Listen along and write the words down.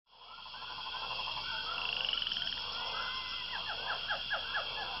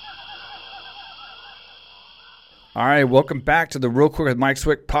All right, welcome back to the Real Quick with Mike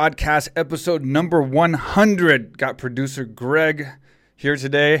Swick podcast, episode number 100. Got producer Greg here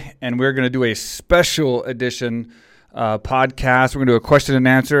today, and we're going to do a special edition podcast. We're going to do a question and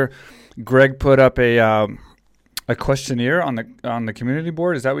answer. Greg put up a questionnaire on the community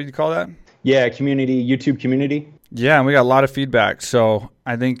board. Is that what you call that? Yeah, YouTube community. Yeah, and we got a lot of feedback. So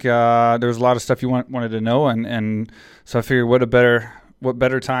I think there was a lot of stuff you wanted to know, and so I figured what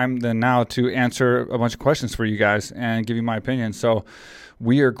better time than now to answer a bunch of questions for you guys and give you my opinion. So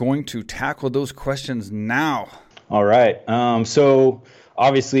we are going to tackle those questions now. All right. So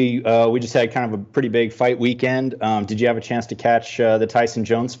obviously we just had kind of a pretty big fight weekend. Did you have a chance to catch the Tyson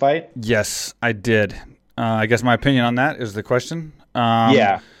Jones fight? Yes, I did. I guess my opinion on that is the question.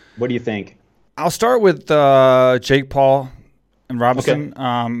 Yeah. What do you think? I'll start with Jake Paul and Robinson.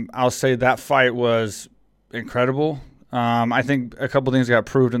 Okay. I'll say that fight was incredible. I think a couple things got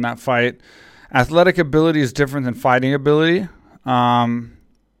proved in that fight. Athletic ability is different than fighting ability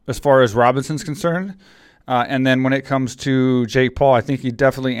as far as Robinson's concerned. And then when it comes to Jake Paul, I think he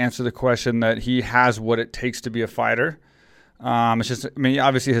definitely answered the question that he has what it takes to be a fighter. It's just,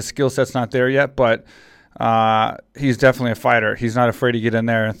 obviously his skill set's not there yet, but he's definitely a fighter. He's not afraid to get in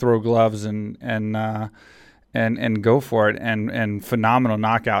there and throw gloves and go for it. And phenomenal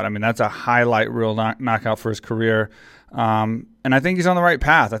knockout. That's a highlight reel knockout for his career. And I think he's on the right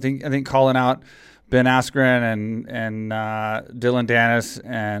path. I think calling out Ben Askren and Dylan Dennis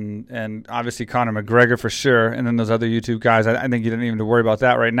and obviously Conor McGregor for sure, and then those other YouTube guys, I think you don't even have to worry about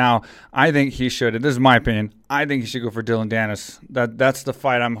that right now. I think he should, and this is my opinion, I think he should go for Dylan Dennis. That's the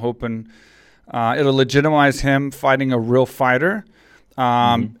fight I'm hoping. It'll legitimize him fighting a real fighter.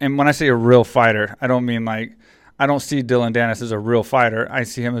 And when I say a real fighter, I don't mean I don't see Dylan Dennis as a real fighter. I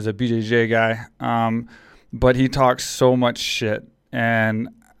see him as a BJJ guy. But he talks so much shit, and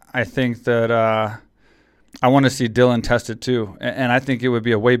I think that I want to see Dylan tested too. And I think it would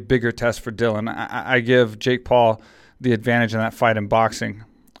be a way bigger test for Dylan. I give Jake Paul the advantage in that fight in boxing.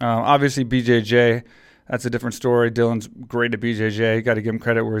 Obviously, BJJ, that's a different story. Dylan's great at BJJ. Got to give him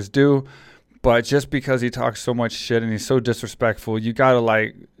credit where it's due. But just because he talks so much shit and he's so disrespectful, you got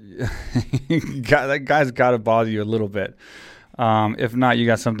to that guy's got to bother you a little bit. If not, you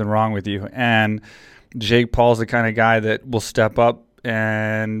got something wrong with you. And Jake Paul's the kind of guy that will step up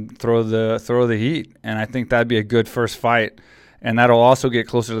and throw the heat, and I think that'd be a good first fight, and that'll also get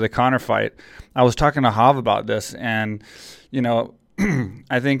closer to the Conor fight. I was talking to Hav about this, and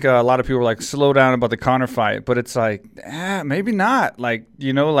I think a lot of people were like, slow down about the Conor fight, but it's like, maybe not.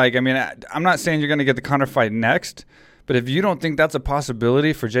 I'm not saying you're going to get the Conor fight next, but if you don't think that's a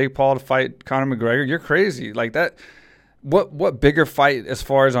possibility for Jake Paul to fight Conor McGregor, you're crazy. Like that. What bigger fight as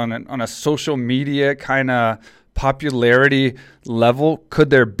far as on a social media kind of popularity level could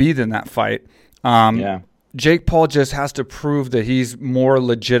there be than that fight? Jake Paul just has to prove that he's more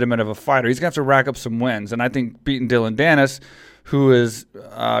legitimate of a fighter. He's going to have to rack up some wins. And I think beating Dylan Dennis, who is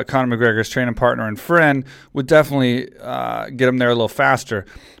Conor McGregor's training partner and friend, would definitely get him there a little faster.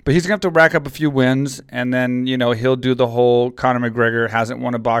 But he's going to have to rack up a few wins, and then, he'll do the whole Conor McGregor hasn't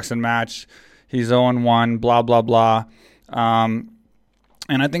won a boxing match. He's 0-1, blah, blah, blah. And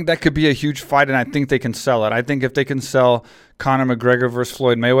I think that could be a huge fight, and I think they can sell it. I think if they can sell Conor McGregor versus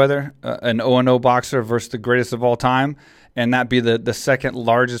Floyd Mayweather, an 0-0 boxer versus the greatest of all time, and that be the second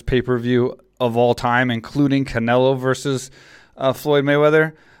largest pay-per-view of all time, including Canelo versus Floyd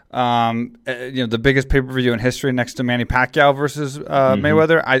Mayweather, the biggest pay-per-view in history next to Manny Pacquiao versus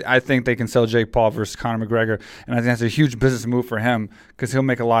Mayweather, I think they can sell Jake Paul versus Conor McGregor, and I think that's a huge business move for him because he'll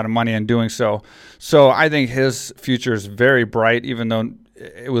make a lot of money in doing so. So I think his future is very bright, even though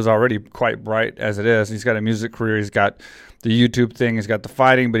it was already quite bright as it is. He's got a music career, he's got the YouTube thing, he's got the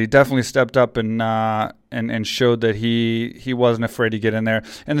fighting, but he definitely stepped up and showed that he wasn't afraid to get in there.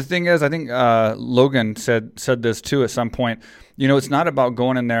 And the thing is, I think Logan said this too at some point. It's not about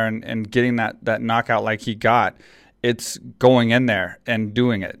going in there and getting that knockout like he got. It's going in there and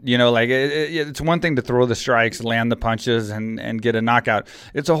doing it. It's one thing to throw the strikes, land the punches, and get a knockout.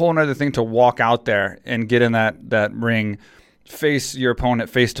 It's a whole other thing to walk out there and get in that ring, face your opponent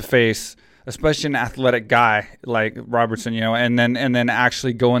face to face, especially an athletic guy like Robertson, and then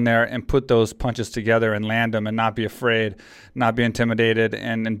actually go in there and put those punches together and land them and not be afraid, not be intimidated,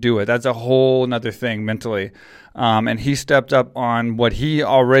 and do it. That's a whole nother thing mentally. And he stepped up on what he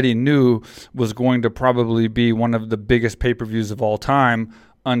already knew was going to probably be one of the biggest pay-per-views of all time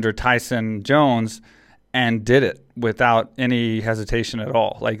under Tyson Jones, and did it without any hesitation at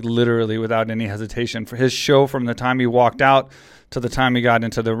all, like literally without any hesitation. For his show, from the time he walked out to the time he got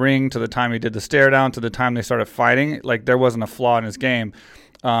into the ring, to the time he did the stare down, to the time they started fighting, like there wasn't a flaw in his game.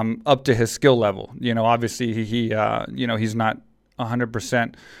 up to his skill level. Obviously he he's not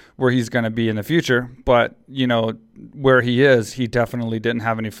 100% where he's going to be in the future, but where he is, he definitely didn't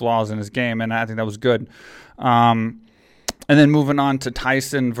have any flaws in his game, and I think that was good. And then moving on to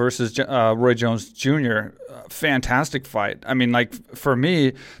Tyson versus Roy Jones Jr., fantastic fight. I mean, like, for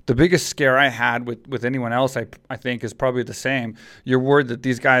me, the biggest scare I had with anyone else, I think, is probably the same. You're worried that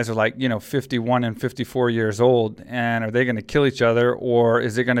these guys are 51 and 54 years old, and are they going to kill each other, or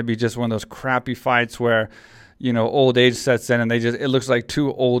is it going to be just one of those crappy fights where, old age sets in and it looks like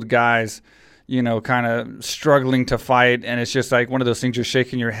two old guys, kind of struggling to fight, and it's just like one of those things you're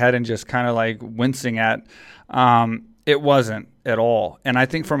shaking your head and just kind of like wincing at. It wasn't at all. And I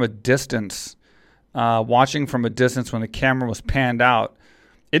think from a distance, watching from a distance when the camera was panned out,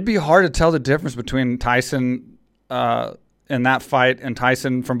 it'd be hard to tell the difference between Tyson in that fight and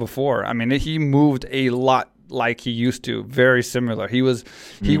Tyson from before. I mean, he moved a lot like he used to, very similar. He was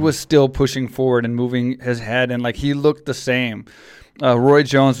still pushing forward and moving his head, and like he looked the same. Roy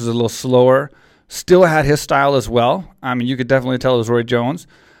Jones was a little slower, still had his style as well. I mean, you could definitely tell it was Roy Jones,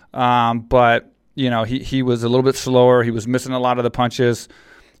 but he was a little bit slower. He was missing a lot of the punches.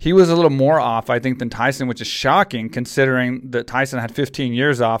 He was a little more off, I think, than Tyson, which is shocking considering that Tyson had 15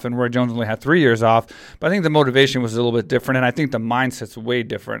 years off and Roy Jones only had 3 years off. But I think the motivation was a little bit different, and I think the mindset's way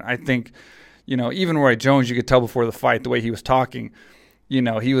different. I think, even Roy Jones, you could tell before the fight, the way he was talking,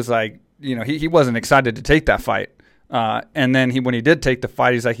 he was like, he wasn't excited to take that fight. And then when he did take the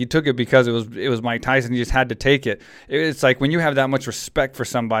fight, he's like, he took it because it was Mike Tyson. He just had to take it. It's like when you have that much respect for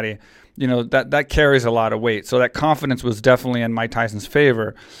somebody, that carries a lot of weight. So that confidence was definitely in Mike Tyson's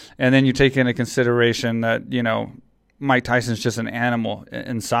favor. And then you take into consideration that, Mike Tyson's just an animal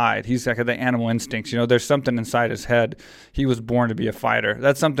inside. He's like the animal instincts. There's something inside his head. He was born to be a fighter.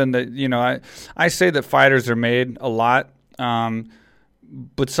 That's something that, I say that fighters are made a lot,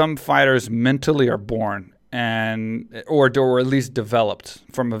 but some fighters mentally are born or at least developed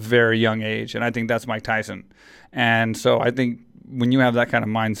from a very young age. And I think that's Mike Tyson. And so I think when you have that kind of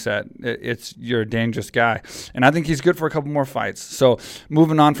mindset, you're a dangerous guy. And I think he's good for a couple more fights. So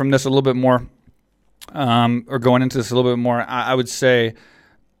moving on from this a little bit more, or going into this a little bit more, I would say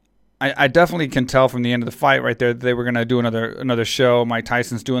I definitely can tell from the end of the fight right there that they were going to do another show. Mike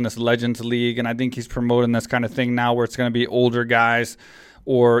Tyson's doing this Legends League, and I think he's promoting this kind of thing now where it's going to be older guys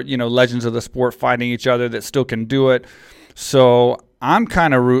or, legends of the sport fighting each other that still can do it. So I'm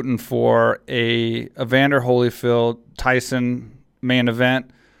kind of rooting for a Evander Holyfield Tyson main event,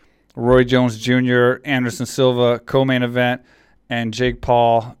 Roy Jones Jr., Anderson Silva co-main event, and Jake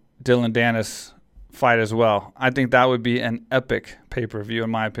Paul, Dylan Dennis fight as well. I think that would be an epic pay-per-view in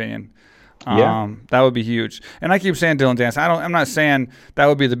my opinion. That would be huge. And I keep saying Dylan Dennis. I'm not saying that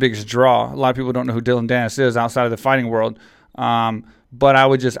would be the biggest draw. A lot of people don't know who Dylan Dennis is outside of the fighting world. But I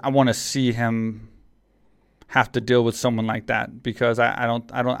want to see him have to deal with someone like that because I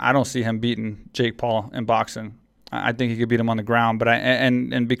don't see him beating Jake Paul in boxing. I think he could beat him on the ground, but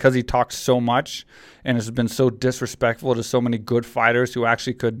and because he talks so much and has been so disrespectful to so many good fighters who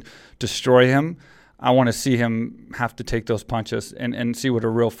actually could destroy him, I want to see him have to take those punches and see what a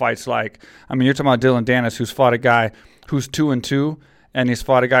real fight's like. I mean, you're talking about Dylan Dennis, who's fought a guy who's 2-2, and he's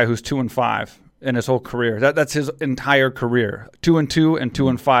fought a guy who's 2-5 in his whole career. That's his entire career. 2-2 and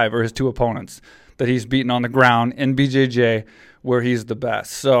 2-5 are his two opponents that he's beaten on the ground in BJJ, where he's the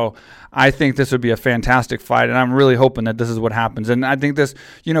best. So I think this would be a fantastic fight, and I'm really hoping that this is what happens. And I think this,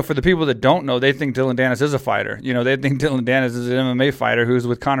 for the people that don't know, they think Dylan Dennis is a fighter. They think Dylan Dennis is an MMA fighter who's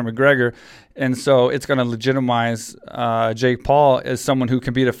with Conor McGregor, and so it's going to legitimize Jake Paul as someone who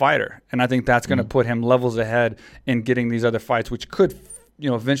can beat a fighter. And I think that's going to put him levels ahead in getting these other fights, which could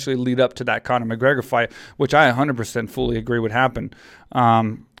eventually lead up to that Conor McGregor fight, which I 100% fully agree would happen.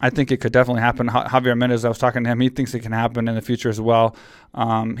 I think it could definitely happen. Javier Mendez, I was talking to him, he thinks it can happen in the future as well.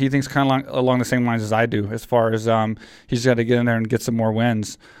 He thinks kind of along the same lines as I do, as far as he's got to get in there and get some more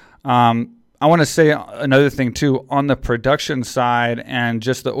wins. I want to say another thing, too, on the production side and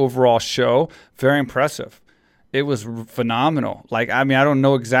just the overall show, very impressive. It was phenomenal. I don't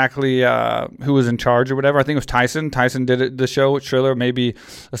know exactly who was in charge or whatever. I think it was Tyson. Tyson did the show with Triller, maybe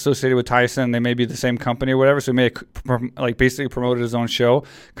associated with Tyson. They may be the same company or whatever. So he may have basically promoted his own show,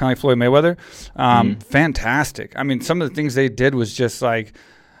 kind of like Floyd Mayweather. Fantastic. I mean, some of the things they did was just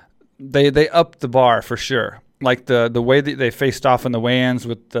they upped the bar for sure. Like the way that they faced off in the weigh-ins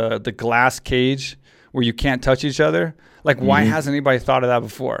with the glass cage where you can't touch each other. Why hasn't anybody thought of that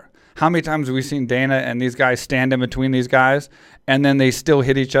before? How many times have we seen Dana and these guys stand in between these guys, and then they still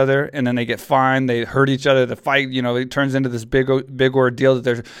hit each other, and then they get fined, they hurt each other, the fight, it turns into this big ordeal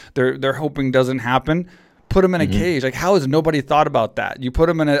that they're hoping doesn't happen. put them in a cage. Like, how has nobody thought about that? You put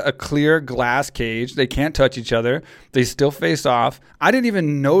them in a clear glass cage. They can't touch each other. They still face off. I didn't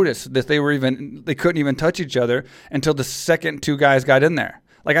even notice that they couldn't even touch each other until the second two guys got in there.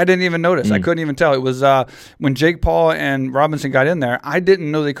 Like, I didn't even notice. I couldn't even tell. It was when Jake Paul and Robinson got in there, I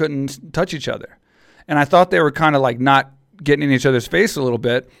didn't know they couldn't touch each other. And I thought they were kind of like not getting in each other's face a little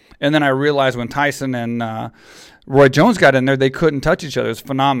bit. And then I realized when Tyson and Roy Jones got in there, they couldn't touch each other. It was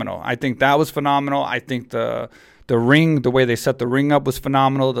phenomenal. I think that was phenomenal. I think the ring, the way they set the ring up was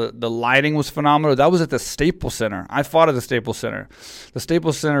phenomenal. The lighting was phenomenal. That was at the Staples Center. I fought at the Staples Center. The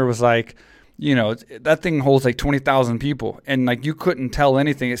Staples Center was like, that thing holds like 20,000 people, and like you couldn't tell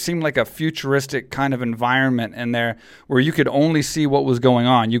anything. It seemed like a futuristic kind of environment in there where you could only see what was going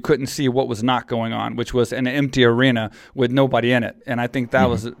on. You couldn't see what was not going on, which was an empty arena with nobody in it. And I think that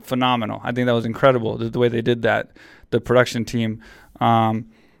was phenomenal. I think that was incredible, the way they did that, the production team. I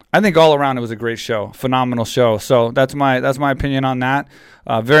think all around it was a great show, phenomenal show. So that's my opinion on that.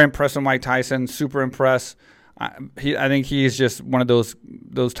 Very impressed with Mike Tyson, super impressed. I think he's just one of those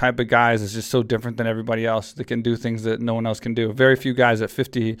type of guys that's just so different than everybody else that can do things that no one else can do. Very few guys at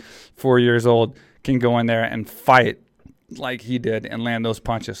 54 years old can go in there and fight like he did and land those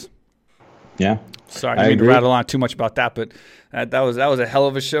punches. Yeah. Sorry, I didn't mean to rattle on too much about that, but that was a hell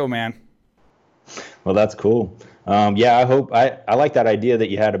of a show, man. Well, that's cool. Yeah, I like that idea that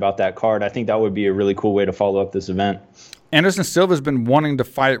you had about that card. I think that would be a really cool way to follow up this event. Anderson Silva's been wanting to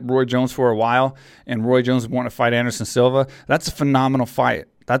fight Roy Jones for a while, and Roy Jones wanting to fight Anderson Silva. That's a phenomenal fight.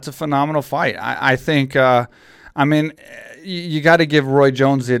 I think, you got to give Roy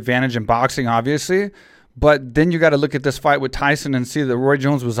Jones the advantage in boxing, obviously, but then you got to look at this fight with Tyson and see that Roy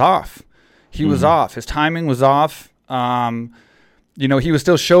Jones was off. He was off. His timing was off. He was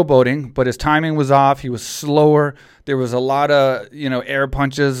still showboating, but his timing was off. He was slower. There was a lot of, air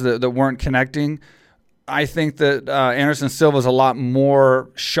punches that weren't connecting. I think that Anderson Silva is a lot more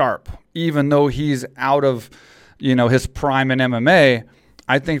sharp, even though he's out of, his prime in MMA.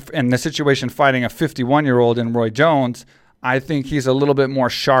 I think in the situation fighting a 51-year-old in Roy Jones, I think he's a little bit more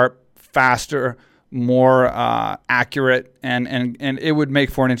sharp, faster, more accurate, and it would make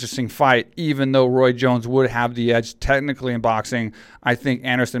for an interesting fight. Even though Roy Jones would have the edge technically in boxing, I think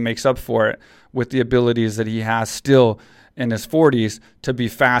Anderson makes up for it with the abilities that he has still in his 40s to be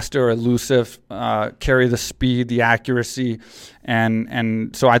faster, elusive, carry the speed, the accuracy,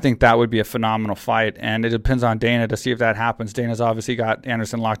 and so I think that would be a phenomenal fight. And it depends on Dana to see if that happens. Dana's obviously got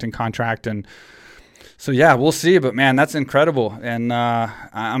Anderson locked in contract, and so yeah, we'll see. But man, that's incredible, and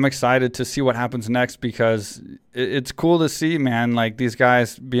I'm excited to see what happens next because it's cool to see, man, like these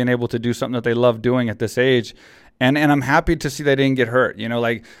guys being able to do something that they love doing at this age. And I'm happy to see they didn't get hurt.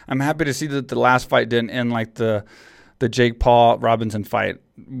 Like I'm happy to see that the last fight didn't end like the Jake Paul Robinson fight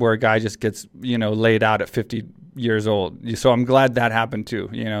where a guy just gets, laid out at 50 years old. So I'm glad that happened too.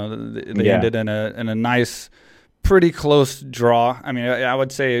 They ended in a nice, pretty close draw. I mean, I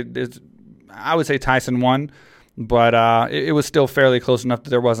would say Tyson won, but it was still fairly close enough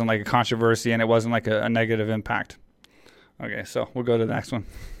that there wasn't like a controversy and it wasn't like a negative impact. Okay, so we'll go to the next one.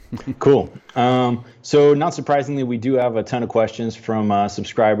 Cool. So not surprisingly, we do have a ton of questions from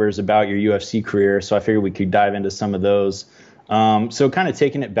subscribers about your UFC career. So I figured we could dive into some of those. So kind of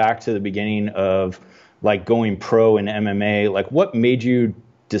taking it back to the beginning of like going pro in MMA, like what made you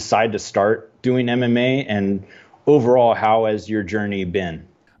decide to start doing MMA, and overall, how has your journey been?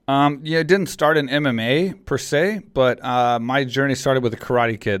 It didn't start in MMA per se, but my journey started with The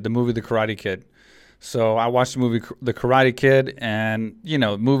Karate Kid, the movie The Karate Kid. So I watched the movie The Karate Kid, and,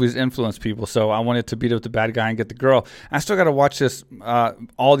 movies influence people. So I wanted to beat up the bad guy and get the girl. I still got to watch this,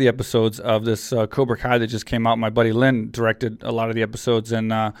 all the episodes of this Cobra Kai that just came out. My buddy Lynn directed a lot of the episodes,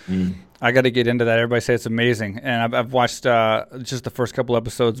 and I got to get into that. Everybody say it's amazing. And I've watched just the first couple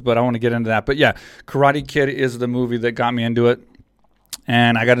episodes, but I want to get into that. But yeah, Karate Kid is the movie that got me into it.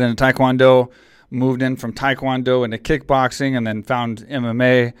 And I got into Taekwondo, moved in from Taekwondo into kickboxing, and then found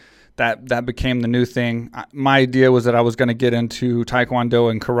MMA. That became the new thing. My idea was that I was going to get into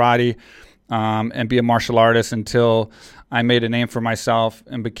Taekwondo and karate and be a martial artist until I made a name for myself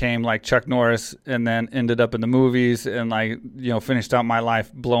and became like Chuck Norris, and then ended up in the movies and finished out my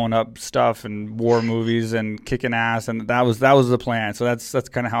life blowing up stuff and war movies and kicking ass, and that was the plan. So that's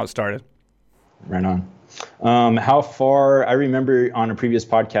kind of how it started. Right on. How far, I remember on a previous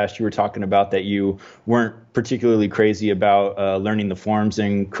podcast you were talking about that you weren't particularly crazy about learning the forms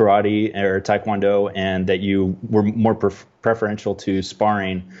in karate or taekwondo, and that you were more preferential to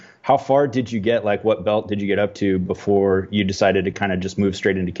sparring. How far did you get? Like, what belt did you get up to before you decided to kind of just move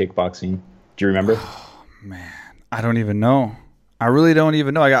straight into kickboxing? Do you remember? Oh, man, I don't even know. I really don't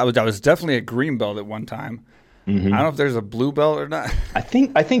even know. I was definitely a green belt at one time. Mm-hmm. I don't know if there's a blue belt or not. I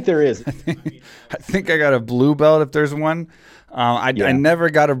think there is. I think I got a blue belt if there's one. I never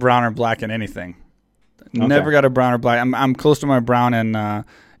got a brown or black in anything. Okay. Never got a brown or black. I'm close to my brown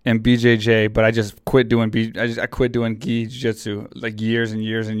and BJJ, but I just quit doing I quit doing gi jiu-jitsu like years and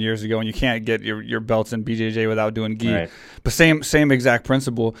years and years ago, and you can't get your belts in BJJ without doing gi. Right. But same exact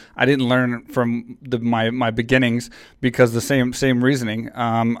principle. I didn't learn from my beginnings because the same reasoning.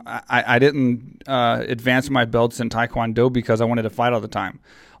 I didn't advance my belts in Taekwondo because I wanted to fight all the time.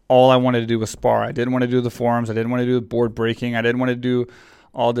 All I wanted to do was spar. I didn't want to do the forms. I didn't want to do board breaking. I didn't want to do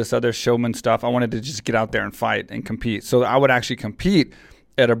all this other showman stuff. I wanted to just get out there and fight and compete. So I would actually compete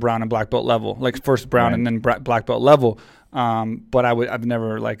at a brown and black belt level, like first brown and then black belt level. But I've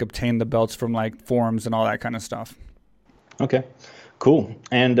never like obtained the belts from like forums and all that kind of stuff. Okay, cool.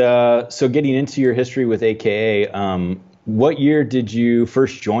 And so getting into your history with AKA, what year did you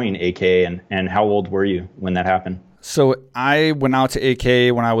first join AKA and how old were you when that happened? So I went out to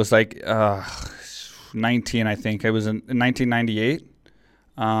AKA when I was like 19, I think. It was in 1998.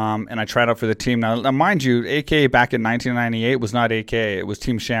 And I tried out for the team. Now, mind you, AKA back in 1998 was not AKA. It was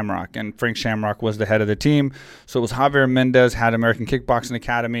Team Shamrock, and Frank Shamrock was the head of the team. So it was Javier Mendez, had American Kickboxing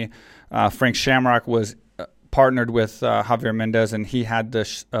Academy. Frank Shamrock was partnered with Javier Mendez, and he had the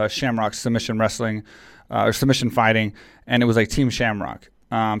Shamrock submission wrestling or submission fighting, and it was like Team Shamrock.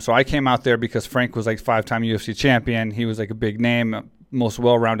 So I came out there because Frank was like 5-time UFC champion. He was like a big name, most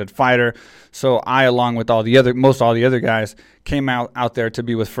well-rounded fighter. So I, along with all the other guys, came out there to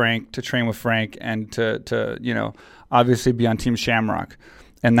be with Frank, to train with Frank, and to obviously be on Team Shamrock.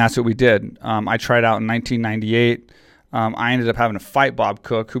 And that's what we did. I tried out in 1998. I ended up having to fight Bob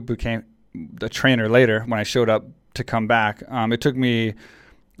Cook, who became the trainer later when I showed up to come back. It took me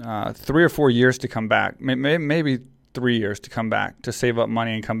 3 or 4 years to come back, maybe 3 years to come back, to save up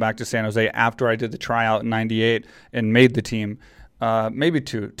money and come back to San Jose after I did the tryout in 98 and made the team. Maybe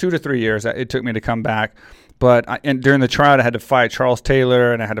 2 to 3 years it took me to come back. But during the tryout, I had to fight Charles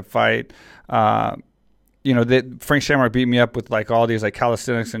Taylor, and I had to fight, Frank Shamrock beat me up with like all these like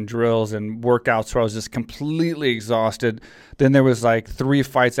calisthenics and drills and workouts where I was just completely exhausted. Then there was like 3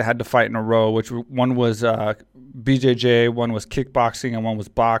 fights I had to fight in a row, which one was BJJ, one was kickboxing, and one was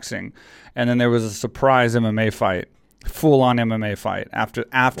boxing. And then there was a surprise MMA fight. Full-on MMA fight after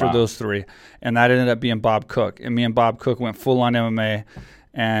wow. Those 3, and that ended up being Bob Cook, and me and Bob Cook went full-on MMA,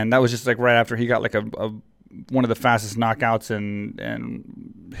 and that was just like right after he got like a one of the fastest knockouts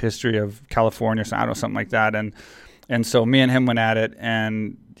in history of California, so I don't know, something like that, and so me and him went at it,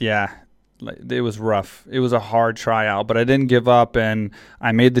 and yeah, it was rough. It was a hard tryout, but I didn't give up, and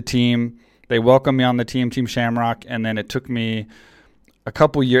I made the team. They welcomed me on the team, Team Shamrock, and then it took me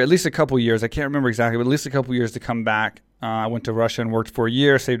at least a couple years. I can't remember exactly, but at least a couple years to come back. I went to Russia and worked for a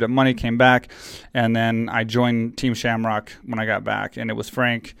year, saved up money, came back, and then I joined Team Shamrock when I got back. And it was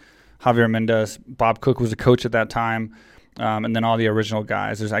Frank, Javier Mendez, Bob Cook was a coach at that time, and then all the original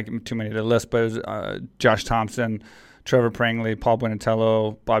guys. There's like too many to list, but it was Josh Thompson, Trevor Prangley, Paul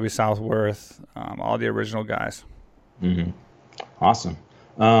Buenatello, Bobby Southworth, all the original guys. Mm-hmm. Awesome.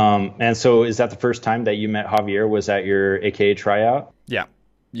 And so is that the first time that you met Javier, was at your AKA tryout?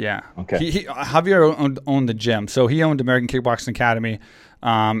 Yeah. Okay. Javier owned the gym. So he owned American Kickboxing Academy.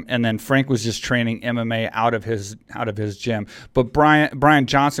 And then Frank was just training MMA out of his gym. But Brian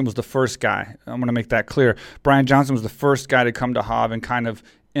Johnson was the first guy. I'm going to make that clear. Brian Johnson was the first guy to come to Hav and kind of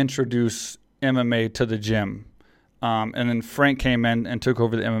introduce MMA to the gym. And then Frank came in and took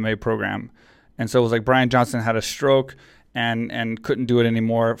over the MMA program. And so it was like Brian Johnson had a stroke and couldn't do it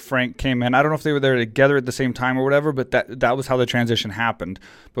anymore. Frank came in. I don't know if they were there together at the same time or whatever, but that was how the transition happened.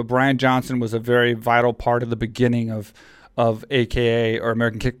 But Brian Johnson was a very vital part of the beginning of AKA, or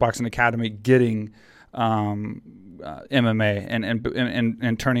American Kickboxing Academy, getting MMA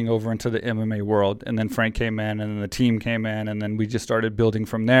and turning over into the MMA world. And then Frank came in, and then the team came in, and then we just started building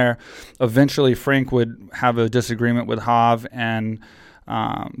from there. Eventually, Frank would have a disagreement with Hav and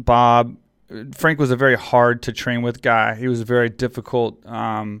Bob. Frank was a very hard to train with guy. He was a very difficult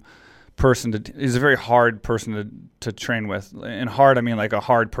person he's a very hard person to train with. And hard, I mean like a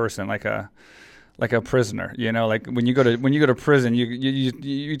hard person, like a prisoner, like when you go to prison,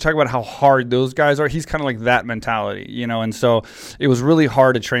 you talk about how hard those guys are. He's kind of like that mentality, and so it was really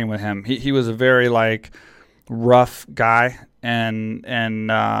hard to train with him. He was a very like rough guy, and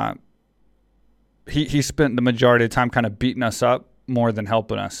he spent the majority of the time kind of beating us up more than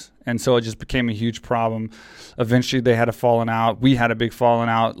helping us. And so it just became a huge problem. Eventually they had a falling out. We had a big falling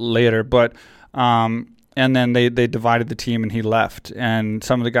out later, but And then they divided the team and he left. And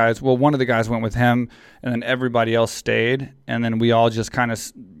some of the guys, one of the guys went with him and then everybody else stayed. And then we all just kind of,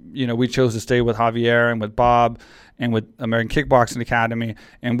 we chose to stay with Javier and with Bob and with American Kickboxing Academy.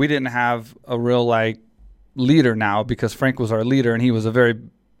 And we didn't have a real leader now because Frank was our leader and he was a very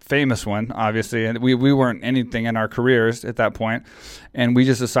famous one, obviously. And we weren't anything in our careers at that point. And we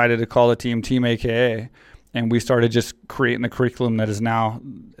just decided to call the team Team AKA. And we started just creating the curriculum that is now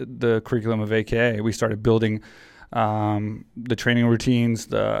the curriculum of AKA. We started building the training routines,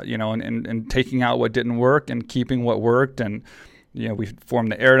 and taking out what didn't work and keeping what worked. And we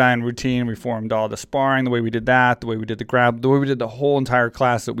formed the Airdyne routine. We formed all the sparring, the way we did that, the way we did the grab, the way we did the whole entire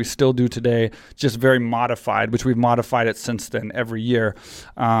class that we still do today, just very modified, which we've modified it since then every year.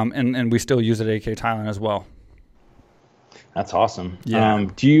 And we still use it at AK Thailand as well. That's awesome. Yeah.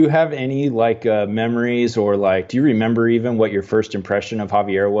 Do you have any memories or do you remember even what your first impression of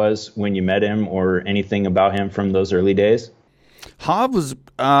Javier was when you met him or anything about him from those early days? Jav was,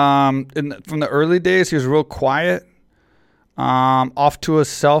 from the early days, he was real quiet, off to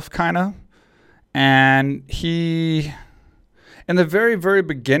himself kind of. And in the very, very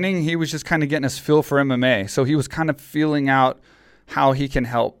beginning, he was just kind of getting his feel for MMA. So he was kind of feeling out how he can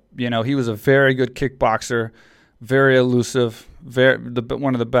help. He was a very good kickboxer. Very elusive,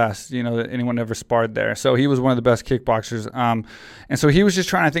 one of the best, that anyone ever sparred there. So he was one of the best kickboxers. And so he was just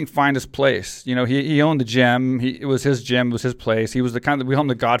trying to, I think, find his place. He owned the gym. It was his gym. It was his place. He was we call him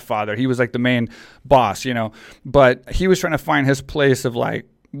the Godfather. He was the main boss, But he was trying to find his place of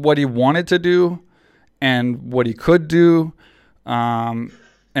what he wanted to do and what he could do and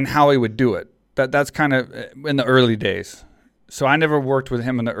how he would do it. That's kind of in the early days. So I never worked with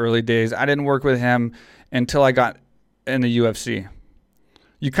him in the early days. I didn't work with him until I got in the UFC.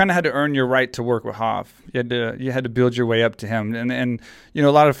 You kind of had to earn your right to work with Hav. You had to build your way up to him. And a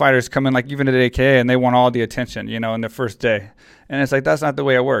lot of fighters come in even at AKA and they want all the attention, in their first day. And it's that's not the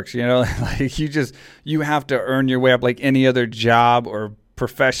way it works, you have to earn your way up like any other job or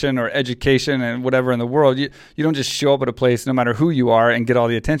profession or education and whatever in the world. You don't just show up at a place no matter who you are and get all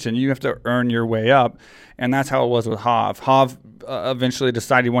the attention. You have to earn your way up. And that's how it was with Hav. Hav eventually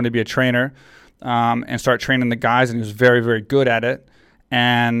decided he wanted to be a trainer. And start training the guys, and he was very, very good at it.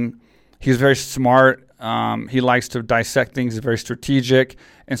 And he's very smart. He likes to dissect things. He's very strategic.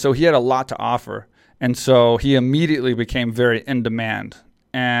 And so he had a lot to offer. And so he immediately became very in demand.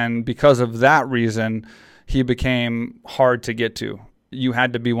 And because of that reason, he became hard to get to. You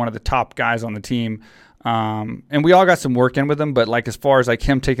had to be one of the top guys on the team. And we all got some work in with him, but as far as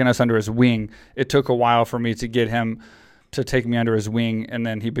him taking us under his wing, it took a while for me to get him to take me under his wing, and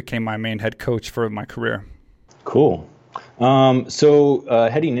then he became my main head coach for my career. Cool. So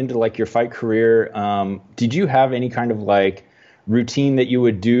heading into your fight career, did you have any kind of routine that you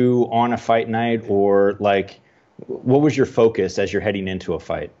would do on a fight night, or what was your focus as you're heading into a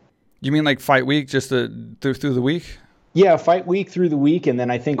fight? You mean fight week, just through the week? Yeah, fight week through the week, and then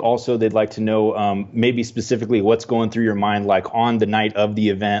I think also they'd like to know maybe specifically what's going through your mind on the night of the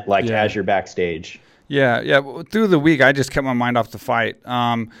event, as you're backstage. Yeah. Through the week, I just kept my mind off the fight.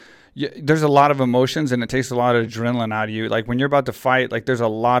 There's a lot of emotions, and it takes a lot of adrenaline out of you. When you're about to fight, there's a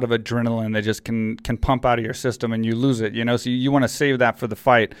lot of adrenaline that just can pump out of your system, and you lose it. So you want to save that for the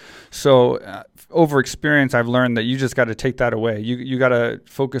fight. So over experience, I've learned that you just got to take that away. You got to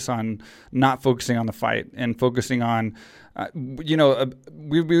focus on not focusing on the fight and focusing on.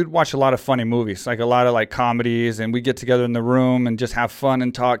 We would watch a lot of funny movies, a lot of comedies, and we get together in the room and just have fun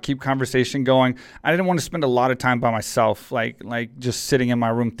and talk, keep conversation going. I didn't want to spend a lot of time by myself, just sitting in my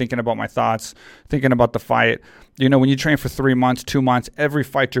room thinking about my thoughts, thinking about the fight. When you train for 3 months, 2 months, every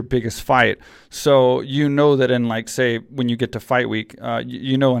fight's your biggest fight. So that in say when you get to fight week,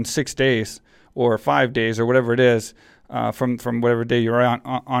 in 6 days or 5 days or whatever it is, from whatever day you're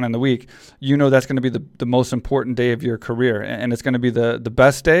on in the week, that's going to be the most important day of your career, and it's going to be the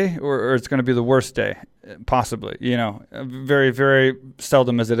best day or it's going to be the worst day, possibly. Very, very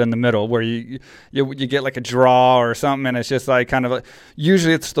seldom is it in the middle where you get a draw or something, and it's just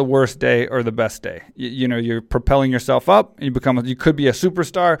usually it's the worst day or the best day. You're propelling yourself up, and you could be a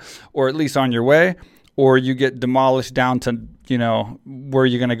superstar or at least on your way, or you get demolished down to where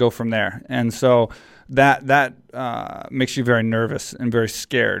you're going to go from there, and so. That makes you very nervous and very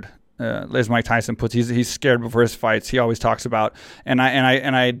scared. As Mike Tyson puts, he's scared before his fights. He always talks about, and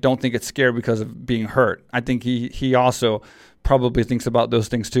I don't think it's scared because of being hurt. I think he also probably thinks about those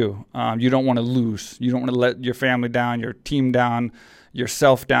things too. You don't want to lose. You don't want to let your family down, your team down,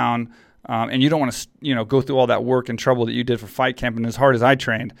 yourself down, and you don't want to go through all that work and trouble that you did for fight camp. And as hard as I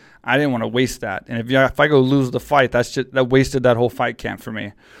trained, I didn't want to waste that. And if I go lose the fight, that wasted that whole fight camp for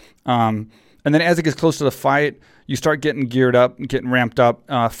me. And then as it gets close to the fight, you start getting geared up, getting ramped up.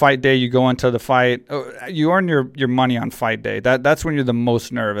 Fight day, you go into the fight. You earn your money on fight day. That's when you're the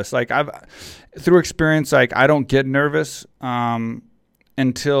most nervous. Like through experience, like I don't get nervous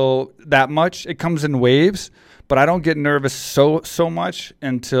until that much. It comes in waves, but I don't get nervous so much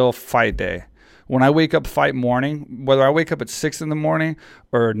until fight day. When I wake up fight morning, whether I wake up at 6 in the morning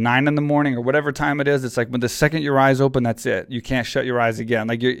or 9 in the morning or whatever time it is, it's like when the second your eyes open, that's it. You can't shut your eyes again.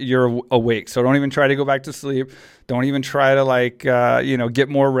 Like you're awake. So don't even try to go back to sleep. Don't even try to get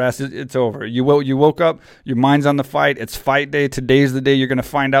more rest. It's over. You woke up, your mind's on the fight. It's fight day. Today's the day you're going to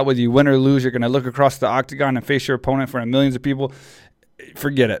find out whether you win or lose. You're going to look across the octagon and face your opponent in front of millions of people.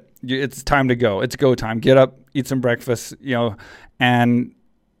 Forget it. It's time to go. It's go time. Get up, eat some breakfast, and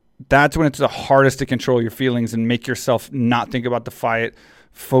that's when it's the hardest to control your feelings and make yourself not think about the fight.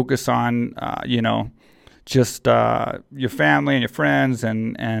 Focus on, just your family and your friends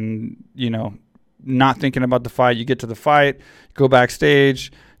and not thinking about the fight. You get to the fight, go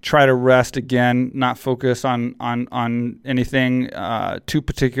backstage, try to rest again, not focus on anything too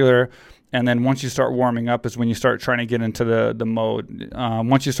particular. And then once you start warming up is when you start trying to get into the mode.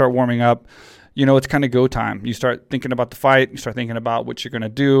 Once you start warming up, it's kind of go time. You start thinking about the fight. You start thinking about what you're going to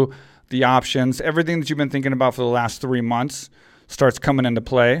do, the options. Everything that you've been thinking about for the last 3 months starts coming into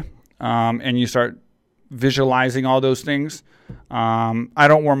play, and you start visualizing all those things. I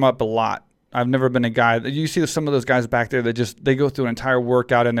don't warm up a lot. I've never been a guy that you see some of those guys back there that they go through an entire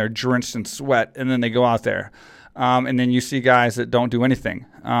workout and they're drenched in sweat, and then they go out there. And then you see guys that don't do anything.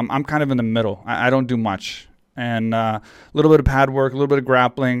 I'm kind of in the middle. I don't do much. And a little bit of pad work, a little bit of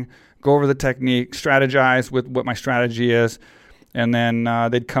grappling, go over the technique, strategize with what my strategy is. And then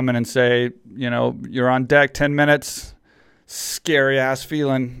they'd come in and say, you're on deck 10 minutes, scary ass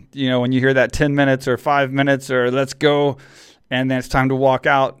feeling, when you hear that 10 minutes or 5 minutes or let's go. And then it's time to walk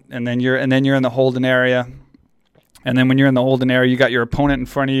out. And then you're in the holding area. And then when you're in the holding area, you got your opponent in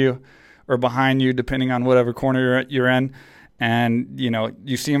front of you or behind you, depending on whatever corner you're in. And,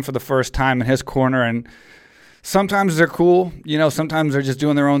 you see him for the first time in his corner, and sometimes they're cool, sometimes they're just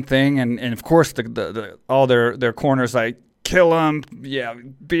doing their own thing. And of course, all their corners like, kill him, yeah,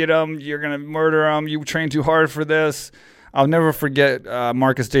 beat him, you're going to murder him, you trained too hard for this. I'll never forget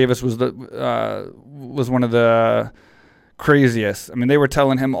Marcus Davis was one of the craziest. I mean, they were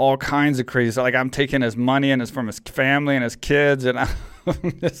telling him all kinds of crazy stuff. Like, I'm taking his money and it's from his family and his kids. And I'm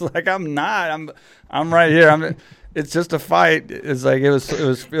just like, I'm not. I'm right here. It's just a fight. It's like, it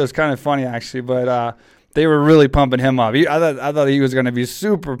was kind of funny, actually. But they were really pumping him up. I thought he was going to be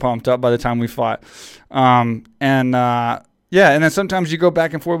super pumped up by the time we fought. And then sometimes you go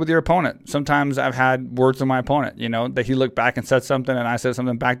back and forth with your opponent. Sometimes I've had words with my opponent, that he looked back and said something and I said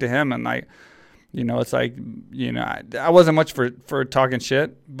something back to him. And it's like, I wasn't much for talking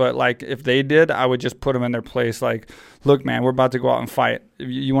shit, but like if they did, I would just put them in their place. Like, look, man, we're about to go out and fight. If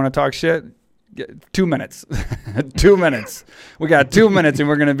you want to talk shit? 2 minutes. 2 minutes. We got 2 minutes and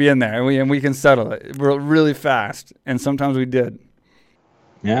we're going to be in there and we can settle it really fast. And sometimes we did.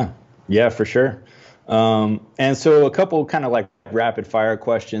 Yeah, for sure. And so a couple kind of like rapid fire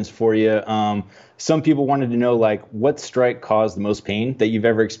questions for you. Some people wanted to know, like, what strike caused the most pain that you've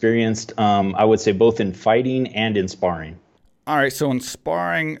ever experienced? I would say both in fighting and in sparring. All right. So in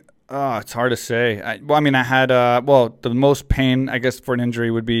sparring, it's hard to say. I had, the most pain, I guess, for an injury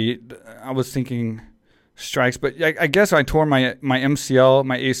would be, I was thinking strikes, but I guess I tore my MCL,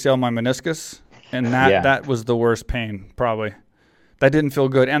 my ACL, my meniscus, and that was the worst pain, probably. That didn't feel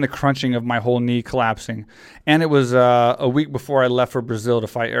good, and the crunching of my whole knee collapsing. And it was a week before I left for Brazil to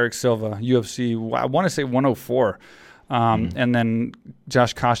fight Eric Silva, UFC, I want to say 104. And then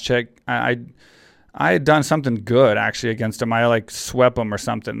Josh Koscheck, I had done something good, actually, against him. I, swept him or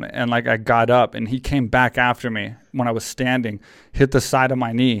something, and, I got up, and he came back after me when I was standing, hit the side of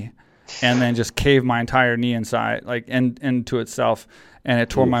my knee, and then just caved my entire knee inside, into itself. And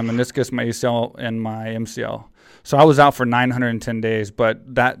it tore my meniscus, my ACL, and my MCL. So I was out for 910 days,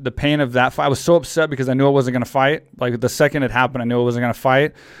 but the pain of that fight, I was so upset because I knew I wasn't going to fight. Like, the second it happened, I knew I wasn't going to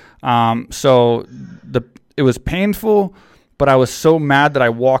fight. So it was painful, but I was so mad that I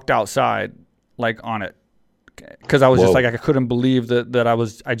walked outside, on it. Because I was just I couldn't believe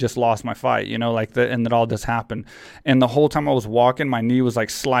that I just lost my fight, and that all this happened. And the whole time I was walking, my knee was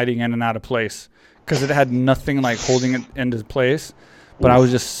sliding in and out of place because it had nothing holding it into place. But I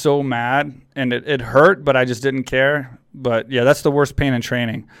was just so mad, and it hurt, but I just didn't care. But, yeah, that's the worst pain in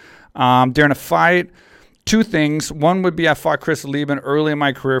training. During a fight, two things. One would be I fought Chris Lieben early in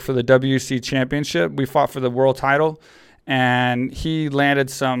my career for the WC championship. We fought for the world title, and he landed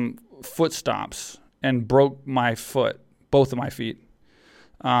some foot stomps and broke my foot, both of my feet.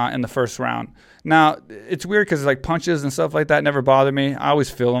 in the first round. Now, it's weird because like punches and stuff like that never bother me. I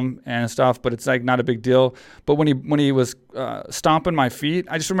always feel them and stuff, but it's like not a big deal. But when he was stomping my feet,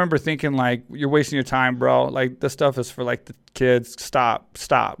 I just remember thinking like, you're wasting your time, bro. Like this stuff is for like the kids. Stop.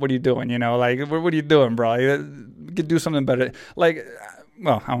 What are you doing? You know, like what are you doing, bro? You could do something better. Like,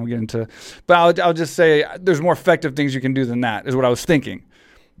 well, I won't get into, but I'll just say there's more effective things you can do than that is what I was thinking.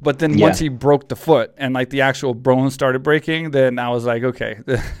 But then once he broke the foot and like the actual bone started breaking, then I was like, okay,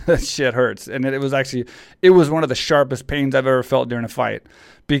 that shit hurts. And it was one of the sharpest pains I've ever felt during a fight,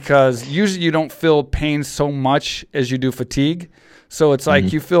 because usually you don't feel pain so much as you do fatigue. So it's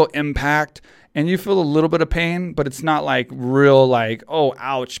like you feel impact and you feel a little bit of pain, but it's not like real like, oh,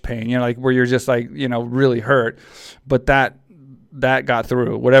 ouch pain, you know, like where you're just like, you know, really hurt. But that got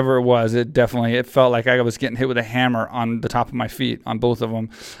through. Whatever it was, it felt like I was getting hit with a hammer on the top of my feet on both of them.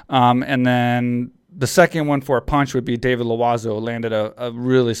 And then the second one for a punch would be David Loazo landed a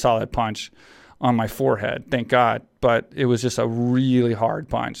really solid punch on my forehead, thank God. But it was just a really hard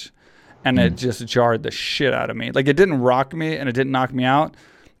punch. And it just jarred the shit out of me. Like it didn't rock me and it didn't knock me out,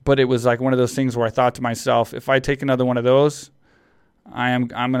 but it was like one of those things where I thought to myself, if I take another one of those, I'm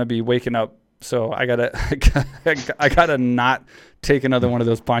going to be waking up. So I gotta not take another one of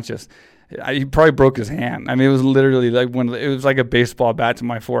those punches. He probably broke his hand. I mean, it was literally like it was like a baseball bat to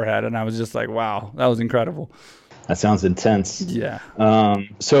my forehead, and I was just like, wow, that was incredible. That sounds intense. Yeah.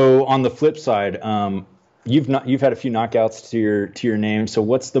 So on the flip side, you've had a few knockouts to your name. So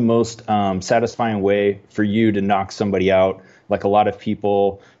what's the most satisfying way for you to knock somebody out? Like a lot of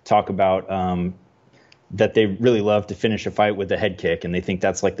people talk about that they really love to finish a fight with a head kick, and they think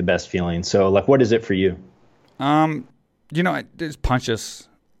that's like the best feeling. So like, what is it for you? You know, it's punches.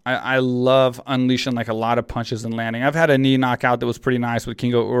 I love unleashing like a lot of punches and landing. I've had a knee knockout that was pretty nice with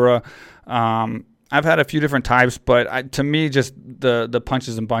Kingo Ura. I've had a few different types, but to me, just the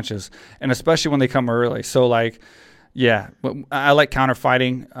punches and bunches, and especially when they come early. So like, yeah, I like counter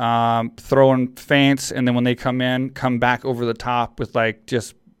fighting, throwing feints, and then when they come back over the top with like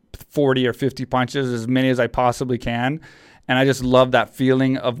just 40 or 50 punches, as many as I possibly can. And I just love that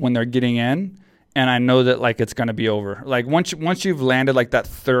feeling of when they're getting in and I know that like it's going to be over. Like once you've landed like that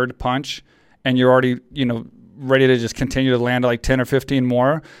third punch and you're already, you know, ready to just continue to land like 10 or 15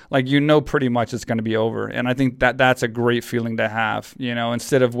 more, like, you know, pretty much it's going to be over. And I think that's a great feeling to have, you know,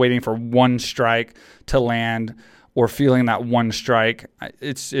 instead of waiting for one strike to land or feeling that one strike.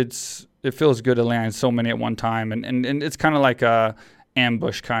 It feels good to land so many at one time. And it's kind of like a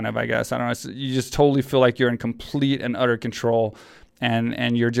ambush kind of, I guess. I don't know. You just totally feel like you're in complete and utter control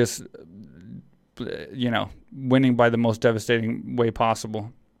and you're just, you know, winning by the most devastating way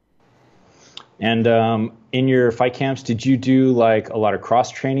possible. And in your fight camps, did you do like a lot of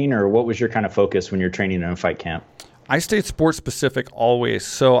cross training, or what was your kind of focus when you're training in a fight camp? I stayed sport specific always.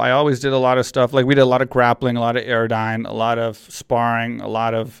 So I always did a lot of stuff. Like we did a lot of grappling, a lot of aerodyne, a lot of sparring, a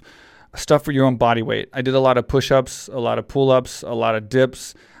lot of stuff for your own body weight. I did a lot of push-ups, a lot of pull-ups, a lot of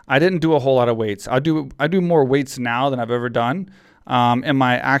dips. I didn't do a whole lot of weights. I do more weights now than I've ever done. In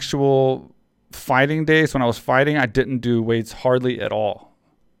my actual fighting days, when I was fighting, I didn't do weights hardly at all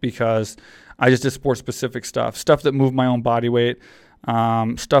because I just did sport-specific stuff that moved my own body weight,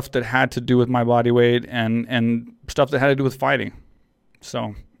 stuff that had to do with my body weight, and stuff that had to do with fighting.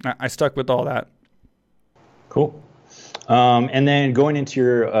 So I stuck with all that. Cool. And then going into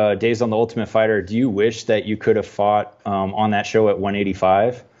your days on The Ultimate Fighter, do you wish that you could have fought on that show at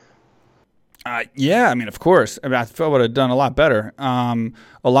 185? Yeah, I mean, of course. I mean, I felt I would have done a lot better.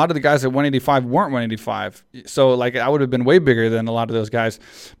 A lot of the guys at 185 weren't 185. So, like, I would have been way bigger than a lot of those guys.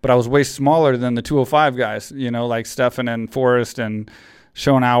 But I was way smaller than the 205 guys, you know, like Stefan and Forrest and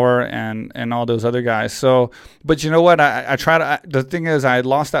Schoenauer and all those other guys. So, but you know what? I tried to, the thing is, I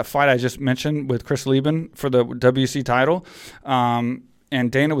lost that fight I just mentioned with Chris Lieben for the WC title. And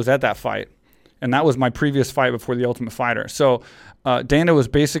Dana was at that fight. And that was my previous fight before The Ultimate Fighter. So Dana was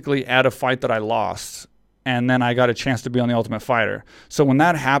basically at a fight that I lost, and then I got a chance to be on The Ultimate Fighter. So when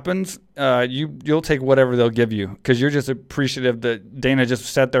that happens, you'll take whatever they'll give you because you're just appreciative that Dana just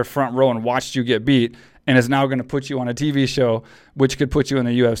sat there front row and watched you get beat and is now going to put you on a TV show, which could put you in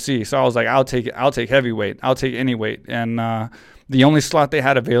the UFC. So I was like, I'll take it. I'll take heavyweight. I'll take any weight. And the only slot they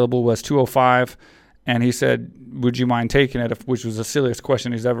had available was 205. And he said, would you mind taking it? Which was the silliest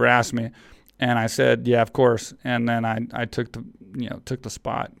question he's ever asked me. And I said, yeah, of course. And then I took the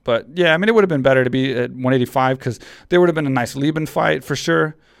spot. But yeah, I mean, it would have been better to be at 185 because there would have been a nice Lieben fight for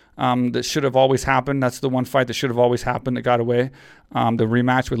sure. That should have always happened. That's the one fight that should have always happened that got away. The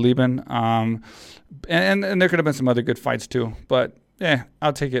rematch with Lieben. And there could have been some other good fights too. But yeah,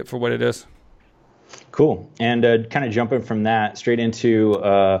 I'll take it for what it is. Cool. And kind of jumping from that straight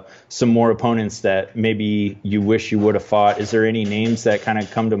into some more opponents that maybe you wish you would have fought. Is there any names that kind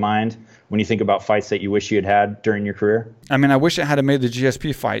of come to mind when you think about fights that you wish you had during your career? I mean, I wish I had made the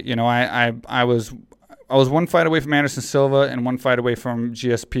GSP fight. You know, I was one fight away from Anderson Silva and one fight away from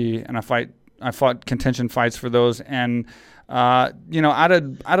GSP, and I fought contention fights for those. And you know, I'd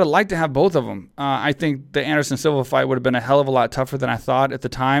have liked to have both of them. I think the Anderson Silva fight would have been a hell of a lot tougher than I thought at the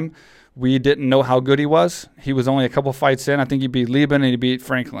time. We didn't know how good he was. He was only a couple fights in. I think he beat Lieben and he beat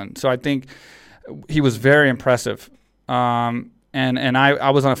Franklin. So I think he was very impressive. And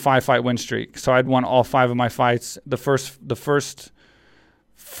I was on a 5-fight win streak. So I'd won all 5 of my fights, the first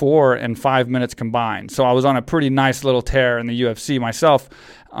 4 and 5 minutes combined. So I was on a pretty nice little tear in the UFC myself.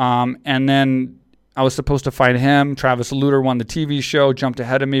 And then I was supposed to fight him. Travis Lutter won the TV show, jumped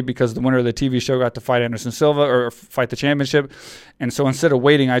ahead of me because the winner of the TV show got to fight Anderson Silva or fight the championship. And so instead of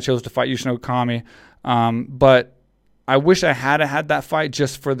waiting, I chose to fight Yushin Okami. But I wish I had that fight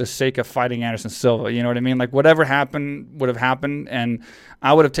just for the sake of fighting Anderson Silva. You know what I mean? Like whatever happened would have happened, and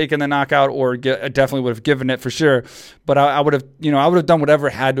I would have taken the knockout, or definitely would have given it for sure. But I would have done whatever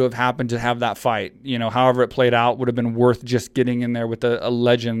had to have happened to have that fight. You know, however it played out would have been worth just getting in there with a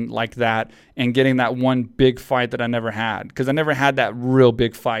legend like that and getting that one big fight that I never had, because I never had that real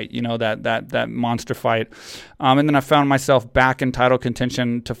big fight. You know, that monster fight. And then I found myself back in title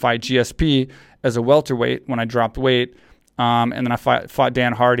contention to fight GSP as a welterweight when I dropped weight. And then I fought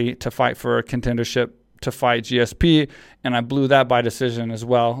Dan Hardy to fight for a contendership to fight GSP, and I blew that by decision as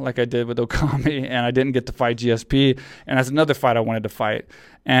well, like I did with Okami, and I didn't get to fight GSP, and that's another fight I wanted to fight.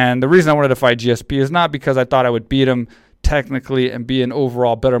 And the reason I wanted to fight GSP is not because I thought I would beat him technically and be an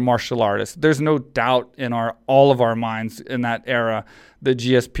overall better martial artist. There's no doubt in all of our minds in that era that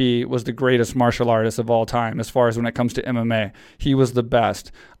GSP was the greatest martial artist of all time as far as when it comes to MMA. He was the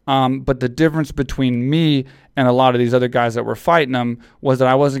best. But the difference between me and a lot of these other guys that were fighting him was that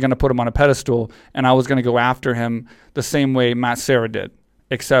I wasn't going to put him on a pedestal, and I was going to go after him the same way Matt Serra did,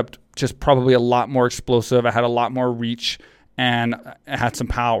 except just probably a lot more explosive. I had a lot more reach, and I had some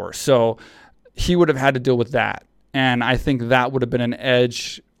power. So he would have had to deal with that. And I think that would have been an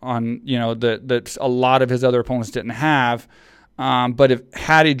edge on, you know, that a lot of his other opponents didn't have. But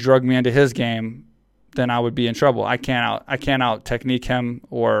had he drugged me into his game, then I would be in trouble. I can't out technique him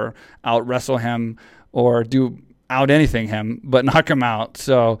or out wrestle him or do out anything him, but knock him out.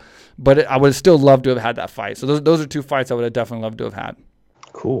 So, but I would still love to have had that fight. So those are 2 fights I would have definitely loved to have had.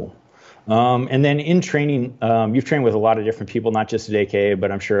 Cool. And then in training, you've trained with a lot of different people, not just at AKA,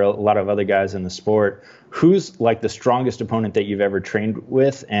 but I'm sure a lot of other guys in the sport. Who's like the strongest opponent that you've ever trained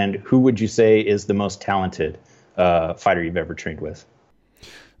with, and who would you say is the most talented fighter you've ever trained with?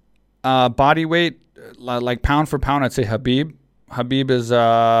 Body weight, like pound for pound, I'd say Khabib. Khabib is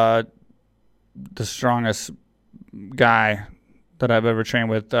the strongest guy that I've ever trained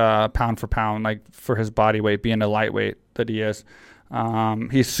with, pound for pound, like for his body weight, being a lightweight that he is.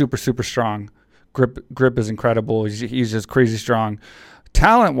 He's super, super strong. Grip is incredible. He's just crazy strong.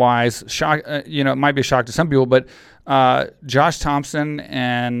 Talent-wise, it might be a shock to some people, but Josh Thompson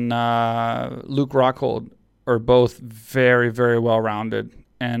and Luke Rockhold are both very, very well-rounded.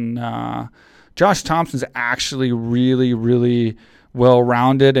 And Josh Thompson's actually really, really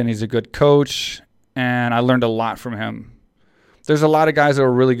well-rounded, and he's a good coach, and I learned a lot from him. There's a lot of guys that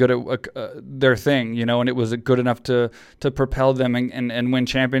are really good at their thing, you know, and it was good enough to propel them and win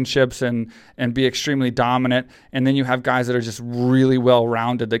championships and be extremely dominant. And then you have guys that are just really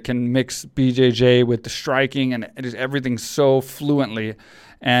well-rounded that can mix BJJ with the striking and just everything so fluently.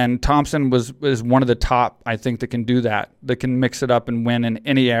 And Thompson is one of the top, I think, that can do that can mix it up and win in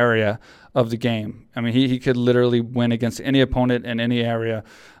any area of the game. I mean, he could literally win against any opponent in any area,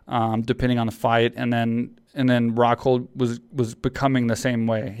 depending on the fight. And then Rockhold was becoming the same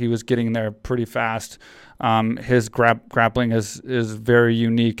way. He was getting there pretty fast. His grappling is very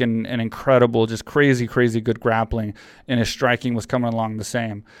unique and incredible, just crazy good grappling. And his striking was coming along the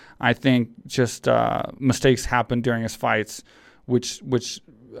same. I think just mistakes happened during his fights, which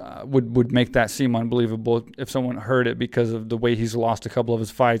would make that seem unbelievable if someone heard it because of the way he's lost a couple of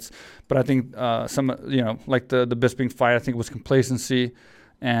his fights. But I think like the Bisping fight, I think it was complacency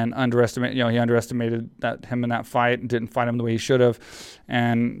and he underestimated him in that fight and didn't fight him the way he should have.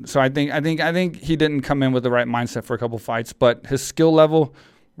 And so I think he didn't come in with the right mindset for a couple fights, but his skill level,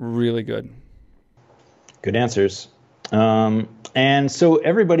 really good. Good answers. And so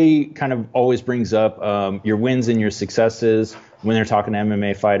everybody kind of always brings up your wins and your successes when they're talking to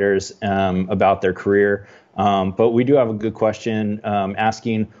MMA fighters about their career. But we do have a good question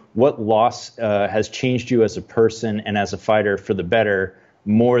asking what loss has changed you as a person and as a fighter for the better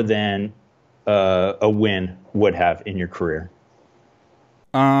more than a win would have in your career?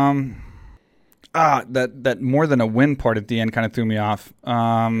 That more than a win part at the end kind of threw me off.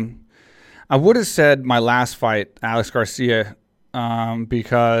 I would have said my last fight, Alex Garcia,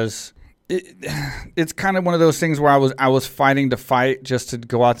 because it's kind of one of those things where I was fighting to fight just to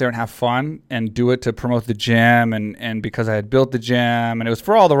go out there and have fun and do it to promote the gym and because I had built the gym, and it was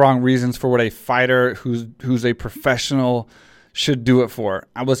for all the wrong reasons for what a fighter who's a professional should do it for.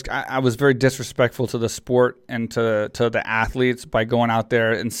 I was very disrespectful to the sport and to the athletes by going out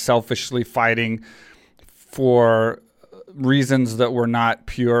there and selfishly fighting for reasons that were not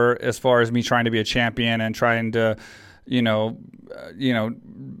pure, as far as me trying to be a champion and trying to,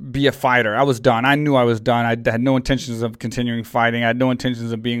 be a fighter. I was done. I knew I was done. I had no intentions of continuing fighting. I had no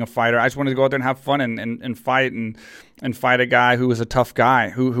intentions of being a fighter. I just wanted to go out there and have fun and fight and fight a guy who was a tough guy,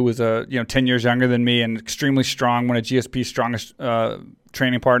 who was 10 years younger than me and extremely strong, one of GSP's strongest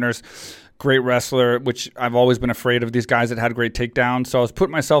training partners, great wrestler, which I've always been afraid of these guys that had great takedowns. So I was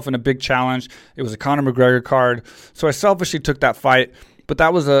putting myself in a big challenge. It was a Conor McGregor card. So I selfishly took that fight. But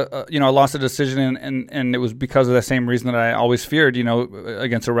that was I lost a decision, and it was because of the same reason that I always feared,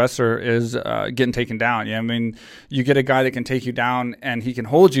 against a wrestler is getting taken down. Yeah, I mean, you get a guy that can take you down and he can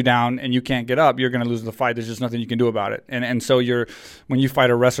hold you down and you can't get up, you're going to lose the fight. There's just nothing you can do about it. And so when you fight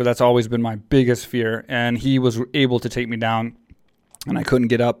a wrestler, that's always been my biggest fear. And he was able to take me down, and I couldn't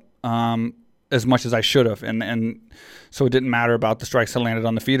get up as much as I should have. And so it didn't matter about the strikes that landed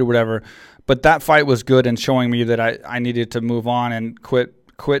on the feet or whatever. But that fight was good and showing me that I needed to move on and quit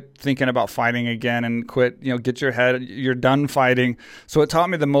thinking about fighting again and quit, get your head, you're done fighting. So it taught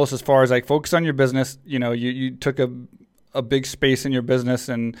me the most as far as like focus on your business. You took a big space in your business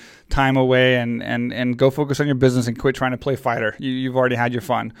and time away and go focus on your business and quit trying to play fighter. You've already had your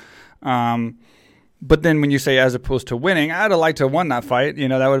fun. But then when you say as opposed to winning, I'd have liked to have won that fight.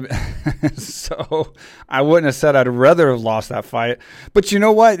 That would so I wouldn't have said I'd rather have lost that fight. But you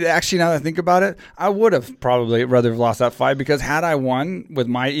know what? Actually, now that I think about it, I would have probably rather have lost that fight, because had I won with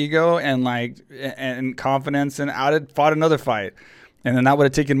my ego and confidence, and I would have fought another fight. And then that would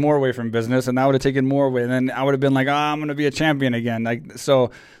have taken more away from business, and that would have taken more away. And then I would have been like, I'm going to be a champion again.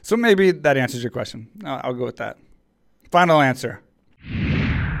 So maybe that answers your question. I'll go with that. Final answer.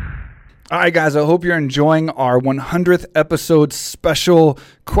 All right, guys, I hope you're enjoying our 100th episode special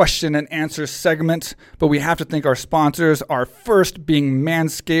question and answer segment. But we have to thank our sponsors, our first being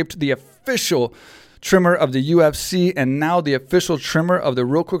Manscaped, the official trimmer of the UFC, and now the official trimmer of the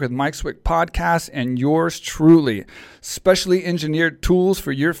Real Quick with Mike Swick podcast, and yours truly. Specially engineered tools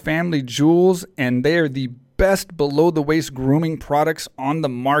for your family jewels, and they are the best below-the-waist grooming products on the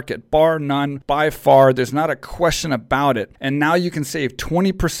market, bar none, by far. There's not a question about it. And now you can save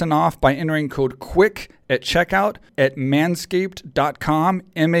 20% off by entering code QUICK at checkout at manscaped.com,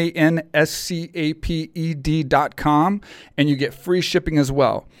 manscaped.com, and you get free shipping as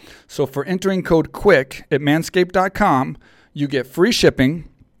well. So for entering code QUICK at manscaped.com, you get free shipping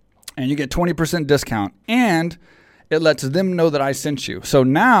and you get 20% discount. And it lets them know that I sent you. So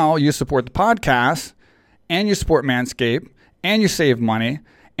now you support the podcast, and you support Manscaped, and you save money,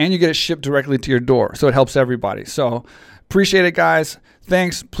 and you get it shipped directly to your door. So it helps everybody. So appreciate it, guys.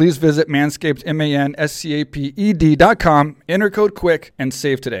 Thanks. Please visit Manscaped, manscaped.com, enter code QUICK, and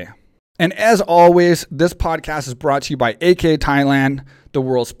save today. And as always, this podcast is brought to you by AK Thailand, the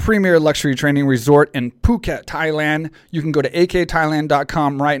world's premier luxury training resort in Phuket, Thailand. You can go to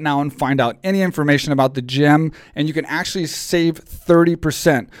akthailand.com right now and find out any information about the gym, and you can actually save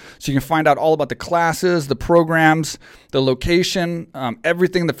 30%. So you can find out all about the classes, the programs, the location,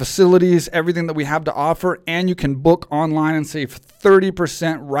 everything, the facilities, everything that we have to offer, and you can book online and save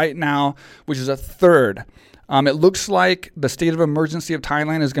 30% right now, which is a third. It looks like the state of emergency of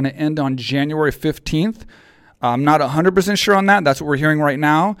Thailand is going to end on January 15th. I'm not 100% sure on that. That's what we're hearing right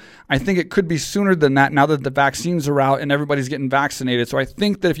now. I think it could be sooner than that now that the vaccines are out and everybody's getting vaccinated. So I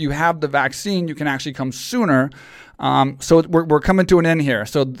think that if you have the vaccine, you can actually come sooner. So we're coming to an end here.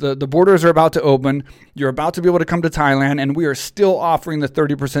 So the borders are about to open. You're about to be able to come to Thailand, and we are still offering the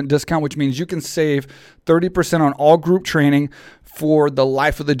 30% discount, which means you can save 30% on all group training for the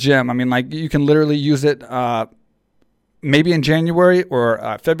life of the gym. I mean, like, you can literally use it maybe in January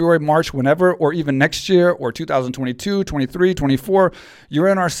or February, March, whenever, or even next year or 2022, 23, 24. You're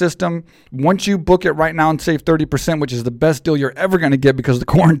in our system. Once you book it right now and save 30%, which is the best deal you're ever going to get because of the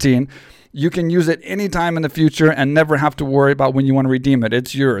quarantine, you can use it anytime in the future and never have to worry about when you want to redeem it.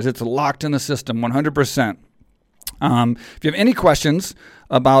 It's yours. It's locked in the system 100%. If you have any questions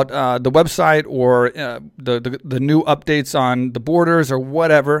about the website or the new updates on the borders or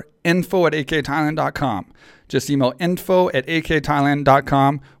whatever, info@akthailand.com. just email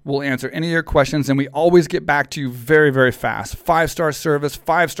info@akthailand.com. We'll answer any of your questions, and we always get back to you very, very fast. 5-star service,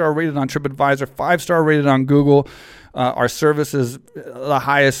 5-star rated on TripAdvisor, 5-star rated on Google. Our service is the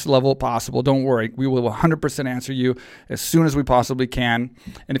highest level possible. Don't worry. We will 100% answer you as soon as we possibly can.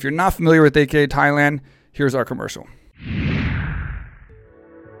 And if you're not familiar with AKA Thailand, here's our commercial.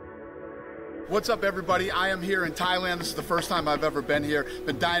 What's up, everybody? I am here in Thailand. This is the first time I've ever been here.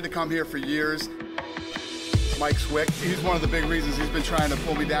 Been dying to come here for years. Mike Swick, he's one of the big reasons he's been trying to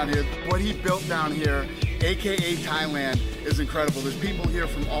pull me down here. What he built down here, AKA Thailand, is incredible. There's people here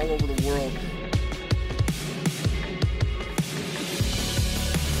from all over the world.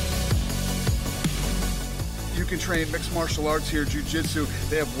 You can train mixed martial arts here, jiu-jitsu.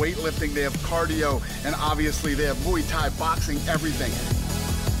 They have weightlifting, they have cardio, and obviously they have Muay Thai, boxing, everything.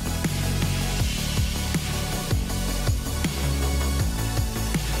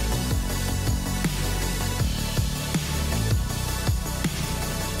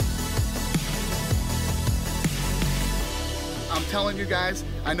 I'm telling you guys,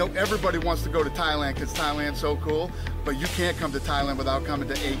 I know everybody wants to go to Thailand because Thailand's so cool, but you can't come to Thailand without coming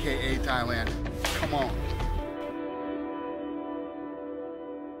to AKA Thailand. Come on.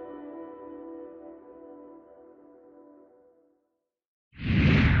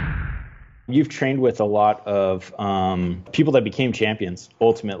 You've trained with a lot of people that became champions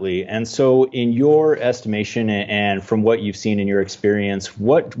ultimately. And so in your estimation and from what you've seen in your experience,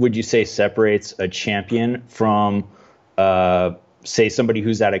 what would you say separates a champion from, say, somebody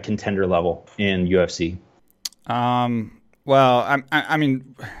who's at a contender level in UFC? Well, I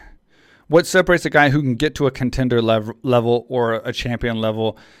mean, what separates a guy who can get to a contender level or a champion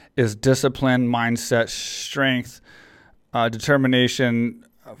level is discipline, mindset, strength, determination.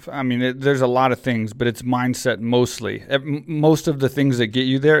 I mean, there's a lot of things, but it's mindset mostly. Most of the things that get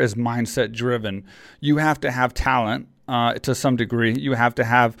you there is mindset driven. You have to have talent to some degree. You have to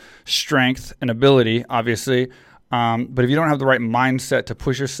have strength and ability, obviously. But if you don't have the right mindset to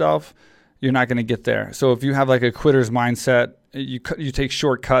push yourself, you're not going to get there. So if you have like a quitter's mindset, you take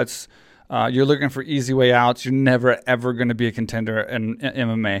shortcuts, you're looking for easy way outs, you're never, ever going to be a contender in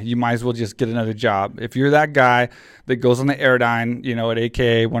MMA. You might as well just get another job. If you're that guy that goes on the Airdyne, at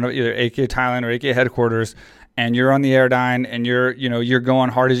AKA, one of either AKA Thailand or AKA headquarters, and you're on the Airdyne and you're going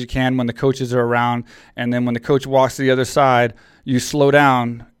hard as you can when the coaches are around, and then when the coach walks to the other side, you slow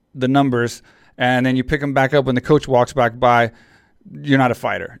down the numbers, and then you pick them back up when the coach walks back by, you're not a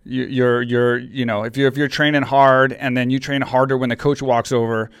fighter. If you're training hard and then you train harder when the coach walks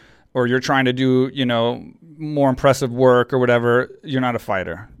over, or you're trying to do, more impressive work or whatever, you're not a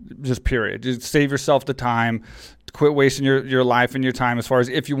fighter. Just period. Just save yourself the time. Quit wasting your life and your time as far as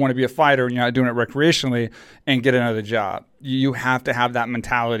if you want to be a fighter and you're not doing it recreationally, and get another job. You have to have that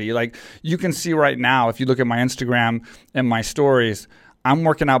mentality. Like you can see right now, if you look at my Instagram and my stories, I'm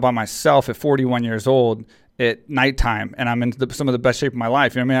working out by myself at 41 years old at nighttime, and I'm in some of the best shape of my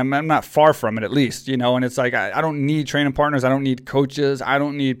life. You know what I mean? I'm not far from it, at least, and it's like, I don't need training partners. I don't need coaches. I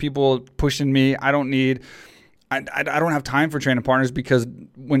don't need people pushing me. I don't have time for training partners, because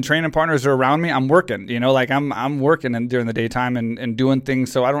when training partners are around me, I'm working, I'm working during the daytime and doing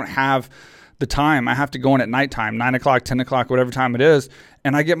things. So I don't have the time. I have to go in at nighttime, 9 o'clock, 10 o'clock, whatever time it is.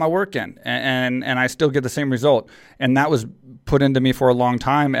 And I get my work in, and I still get the same result. And that was put into me for a long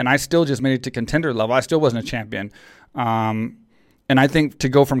time, and I still just made it to contender level. I still wasn't a champion. And I think to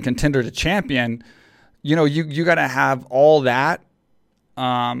go from contender to champion, you got to have all that,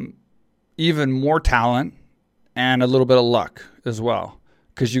 even more talent, and a little bit of luck as well,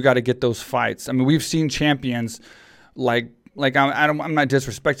 because you got to get those fights. I mean, we've seen champions I'm not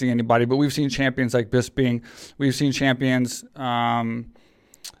disrespecting anybody, but we've seen champions like Bisping. We've seen champions, like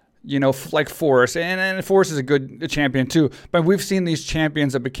Forrest, and Forrest is a good champion too. But we've seen these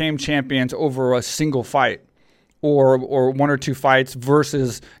champions that became champions over a single fight, or one or two fights,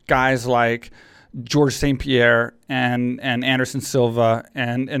 versus guys like George St. Pierre and Anderson Silva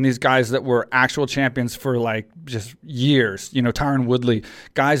and these guys that were actual champions for like just years. Tyron Woodley,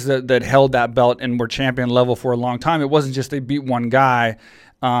 guys that held that belt and were champion level for a long time. It wasn't just they beat one guy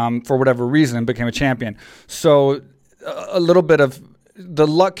for whatever reason and became a champion. So a little bit of the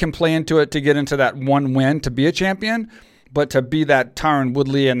luck can play into it to get into that one win to be a champion, but to be that Tyron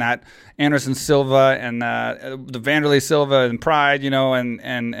Woodley and that Anderson Silva and the Vanderlei Silva and Pride,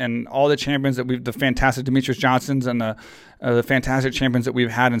 and all the champions the fantastic Demetrius Johnsons and the fantastic champions that we've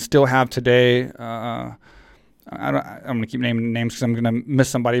had and still have today. I'm going to keep naming names because I'm going to miss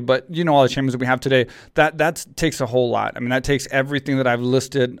somebody, but all the champions that we have today, that takes a whole lot. I mean, that takes everything that I've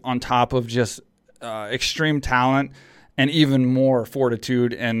listed on top of just extreme talent, and even more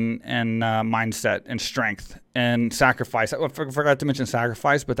fortitude and mindset and strength. and sacrifice. I forgot to mention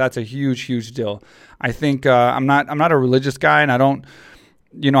sacrifice, but that's a huge, huge deal. I think I'm not a religious guy, and I don't,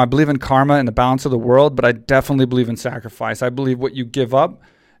 I believe in karma and the balance of the world, but I definitely believe in sacrifice. I believe what you give up,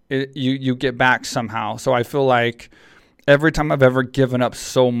 you get back somehow. So I feel like every time I've ever given up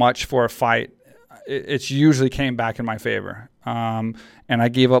so much for a fight, it's usually came back in my favor. And I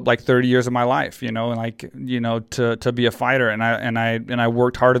gave up like 30 years of my life, to be a fighter. And I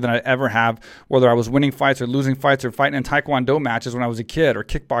worked harder than I ever have, whether I was winning fights or losing fights or fighting in Taekwondo matches when I was a kid or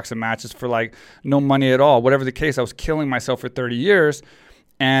kickboxing matches for like no money at all. Whatever the case, I was killing myself for 30 years.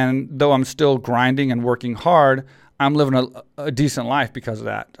 And though I'm still grinding and working hard, I'm living a decent life because of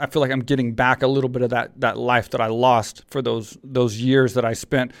that. I feel like I'm getting back a little bit of that life that I lost for those years that I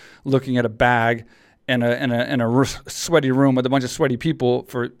spent looking at a bag in a sweaty room with a bunch of sweaty people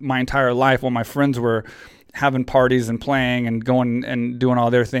for my entire life while my friends were having parties and playing and going and doing all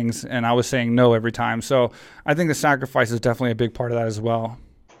their things, and I was saying no every time. So I think the sacrifice is definitely a big part of that as well.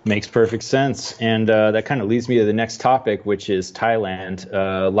 Makes perfect sense. And that kind of leads me to the next topic, which is Thailand.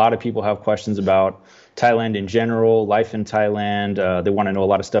 A lot of people have questions about Thailand in general, life in Thailand. They want to know a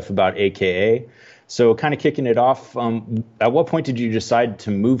lot of stuff about AKA. So kind of kicking it off, at what point did you decide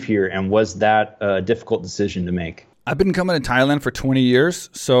to move here, and was that a difficult decision to make? I've been coming to Thailand for 20 years,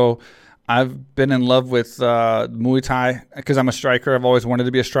 so I've been in love with Muay Thai because I'm a striker. I've always wanted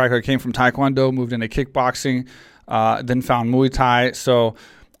to be a striker. I came from Taekwondo, moved into kickboxing, then found Muay Thai. So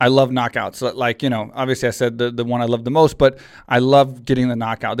I love knockouts. Like, obviously I said the one I love the most, but I love getting the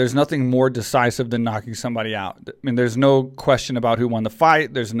knockout. There's nothing more decisive than knocking somebody out. I mean, there's no question about who won the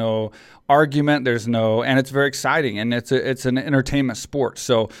fight. There's no argument. And it's very exciting, and it's an entertainment sport.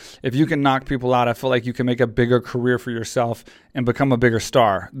 So if you can knock people out, I feel like you can make a bigger career for yourself and become a bigger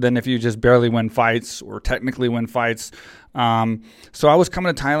star than if you just barely win fights or technically win fights. So I was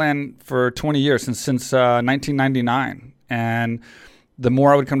coming to Thailand for 20 years, since 1999. And the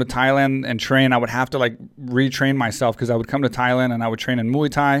more I would come to Thailand and train, I would have to like retrain myself, because I would come to Thailand and I would train in Muay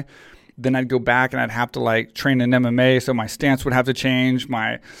Thai. Then I'd go back and I'd have to like train in MMA. So my stance would have to change.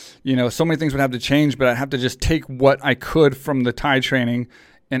 So many things would have to change, but I'd have to just take what I could from the Thai training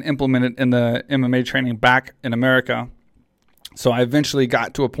and implement it in the MMA training back in America. So I eventually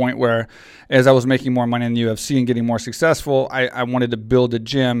got to a point where, as I was making more money in the UFC and getting more successful, I wanted to build a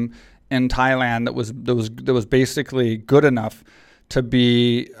gym in Thailand that was basically good enough to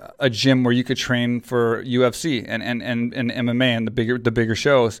be a gym where you could train for UFC and MMA and the bigger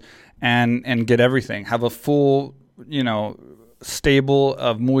shows and get everything. Have a full, stable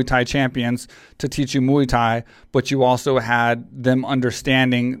of Muay Thai champions to teach you Muay Thai, but you also had them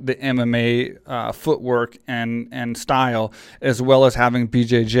understanding the MMA footwork and style, as well as having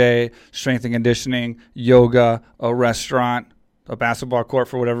BJJ, strength and conditioning, yoga, a restaurant, a basketball court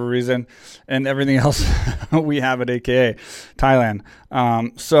for whatever reason, and everything else we have at AKA Thailand.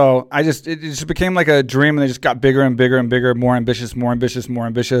 So it just became like a dream, and they just got bigger and bigger and bigger, more ambitious.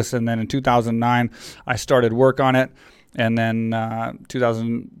 And then in 2009, I started work on it. And then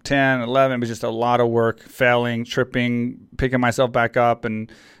 2010, 11, it was just a lot of work, failing, tripping, picking myself back up, and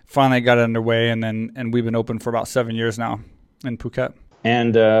finally got it underway. And we've been open for about 7 years now in Phuket.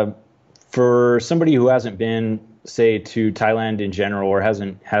 And for somebody who hasn't been, say, to Thailand in general, or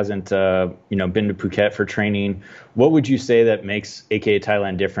hasn't been to Phuket for training, what would you say that makes AKA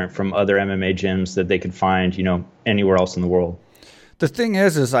Thailand different from other MMA gyms that they could find, anywhere else in the world? The thing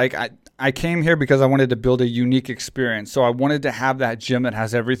is like I came here because I wanted to build a unique experience. So I wanted to have that gym that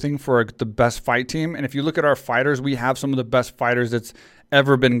has everything for the best fight team. And if you look at our fighters, we have some of the best fighters that's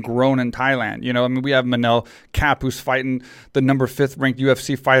ever been grown in Thailand. We have Manel Kape, who's fighting the number 5th ranked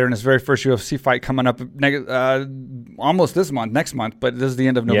UFC fighter in his very first UFC fight coming up almost next month, but this is the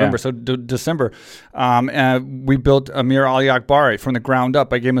end of November, so December. And we built Amir Ali Akbari from the ground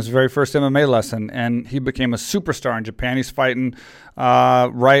up. I gave him his very first MMA lesson, and he became a superstar in Japan. He's fighting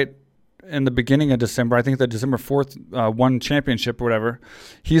right in the beginning of December. I think the December 4th one championship or whatever.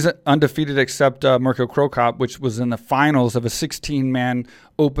 He's undefeated except Mirko Cro Cop, which was in the finals of a 16-man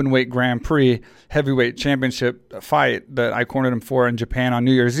open weight Grand Prix heavyweight championship fight that I cornered him for in Japan on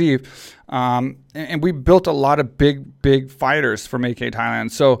New Year's Eve. And we built a lot of big fighters from AK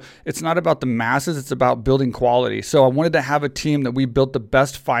Thailand. So it's not about the masses, it's about building quality. So I wanted to have a team that we built the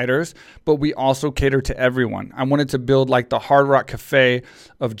best fighters, but we also cater to everyone. I wanted to build like the Hard Rock Cafe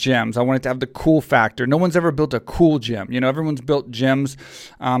of gyms. I wanted to have the cool factor. No one's ever built a cool gym. Everyone's built gyms,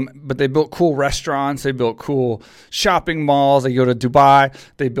 but they built cool restaurants. They built cool shopping malls. They go to Dubai.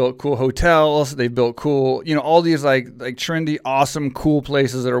 They built cool hotels. They built cool, all these like trendy, awesome, cool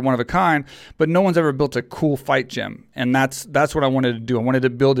places that are one of a kind. But no one's ever built a cool fight gym, and that's what I wanted to do. I wanted to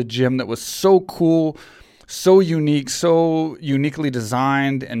build a gym that was so cool, so unique, so uniquely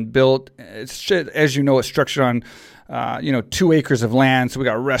designed and built. It's, as you know, it's structured on 2 acres of land. So we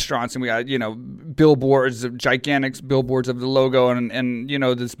got restaurants and we got, billboards, gigantic billboards of the logo and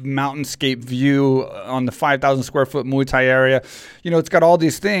this mountainscape view on the 5,000 square foot Muay Thai area. It's got all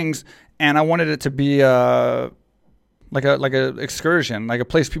these things, and I wanted it to be like a excursion, like a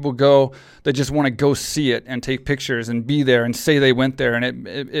place people go that just want to go see it and take pictures and be there and say they went there, and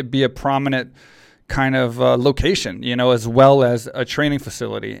it be a prominent kind of location, as well as a training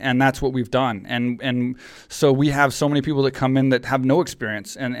facility. And that's what we've done. And so we have so many people that come in that have no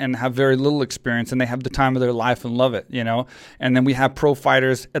experience and have very little experience, and they have the time of their life and love it, And then we have pro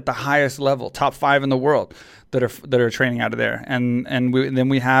fighters at the highest level, top 5 in the world, that are training out of there. And then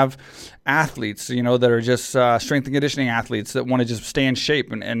we have athletes, that are just strength and conditioning athletes that want to just stay in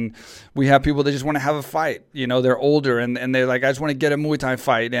shape. And we have people that just want to have a fight. They're older and they're like, I just want to get a Muay Thai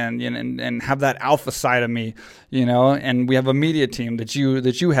fight and have that alpha side of me, And we have a media team that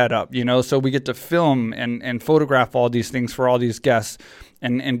you head up, So we get to film and photograph all these things for all these guests.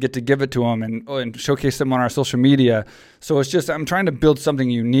 And get to give it to them and showcase them on our social media. So it's just, I'm trying to build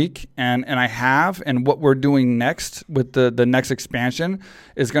something unique, and I have, and what we're doing next with the next expansion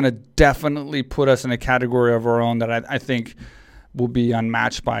is going to definitely put us in a category of our own that I think will be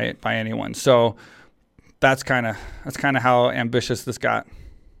unmatched by anyone. So that's kind of how ambitious this got.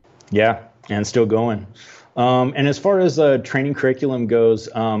 Yeah, and still going. And as far as training curriculum goes,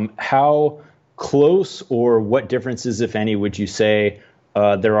 how close or what differences, if any, would you say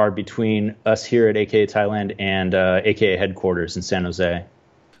there are between us here at AKA Thailand and AKA headquarters in San Jose?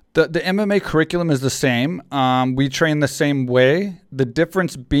 The MMA curriculum is the same. We train the same way. The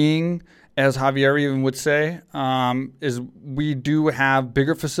difference being, as Javier even would say, is we do have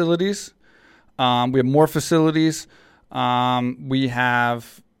bigger facilities. We have more facilities. We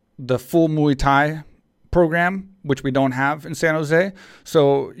have the full Muay Thai program, which we don't have in San Jose.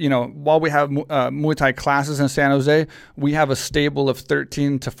 So, while we have Muay Thai classes in San Jose, we have a stable of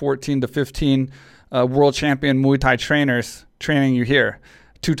 13 to 14 to 15 world champion Muay Thai trainers training you here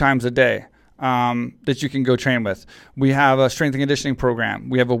 2 times a day that you can go train with. We have a strength and conditioning program.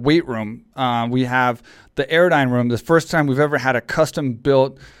 We have a weight room. We have the Airdyne room. The first time we've ever had a custom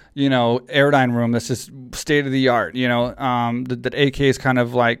built Airdyne room that's just state of the art, that AK is kind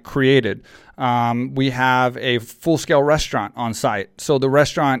of like created. We have a full-scale restaurant on site. So the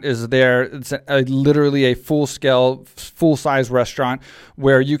restaurant is there. It's literally a full-size restaurant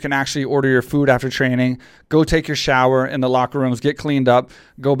where you can actually order your food after training, go take your shower in the locker rooms, get cleaned up,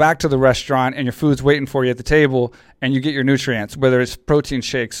 go back to the restaurant, and your food's waiting for you at the table, and you get your nutrients, whether it's protein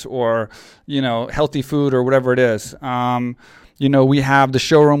shakes or, healthy food or whatever it is. We have the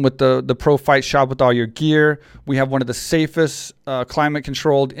showroom with the pro fight shop with all your gear. We have one of the safest,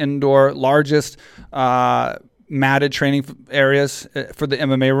 climate-controlled, indoor, largest matted training areas for the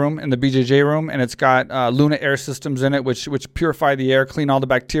MMA room and the BJJ room. And it's got Luna air systems in it, which purify the air, clean all the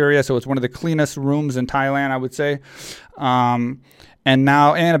bacteria. So it's one of the cleanest rooms in Thailand, I would say. And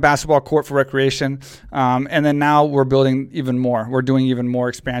a basketball court for recreation. And then now we're building even more. We're doing even more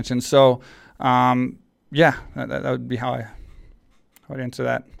expansion. So, that would be how I'd answer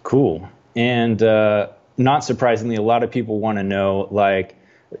that. Cool. And not surprisingly, a lot of people want to know,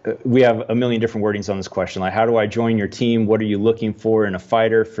 we have a million different wordings on this question. Like, how do I join your team? What are you looking for in a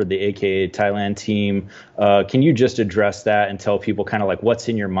fighter for the AKA Thailand team? Can you just address that and tell people kind of like what's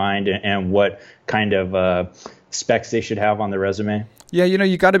in your mind and what kind of specs they should have on their resume? Yeah,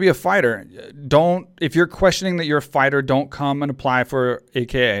 you got to be a fighter. If you're questioning that you're a fighter, don't come and apply for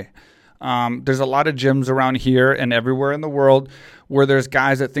AKA. There's a lot of gyms around here and everywhere in the world where there's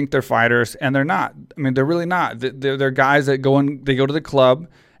guys that think they're fighters and they're not. I mean, they're really not. They're guys that go to the club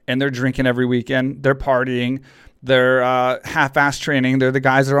and they're drinking every weekend. They're partying. They're half-ass training. They're the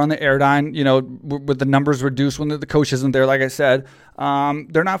guys that are on the Airdyne, with the numbers reduced when the coach isn't there, like I said.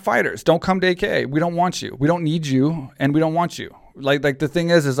 They're not fighters. Don't come to AKA. We don't want you. We don't need you, and we don't want you. Like the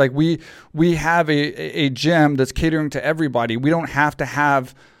thing is like we have a gym that's catering to everybody. We don't have to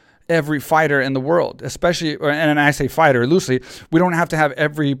have every fighter in the world, especially, and I say fighter loosely, we don't have to have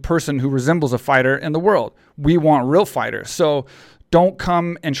every person who resembles a fighter in the world. We want real fighters. So don't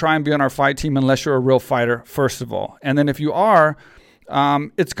come and try and be on our fight team unless you're a real fighter, first of all. And then if you are,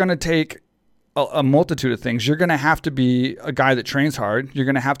 it's going to take a multitude of things. You're going to have to be a guy that trains hard. You're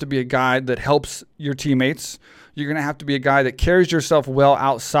going to have to be a guy that helps your teammates. You're going to have to be a guy that carries yourself well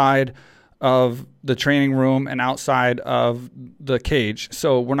outside of the training room and outside of the cage.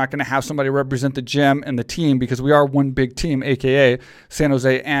 So we're not going to have somebody represent the gym and the team, because we are one big team, aka San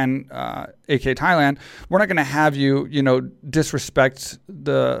Jose and aka Thailand. We're not going to have you, disrespect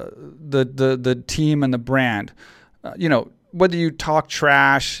the team and the brand. Whether you talk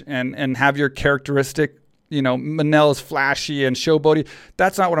trash and have your characteristic, Manel is flashy and showboaty.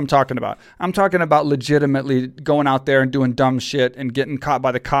 That's not what I'm talking about. I'm talking about legitimately going out there and doing dumb shit and getting caught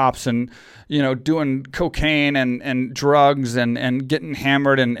by the cops and, doing cocaine and drugs and getting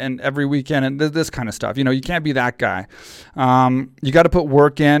hammered and every weekend and this kind of stuff. You can't be that guy. You got to put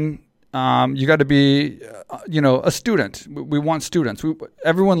work in. You got to be, a student. We want students.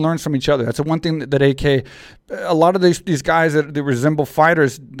 Everyone learns from each other. That's the one thing that AK, a lot of these guys that resemble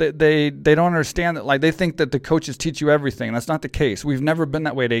fighters, they don't understand that. Like, they think that the coaches teach you everything. That's not the case. We've never been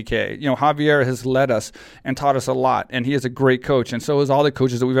that way at AK. Javier has led us and taught us a lot, and he is a great coach, and so is all the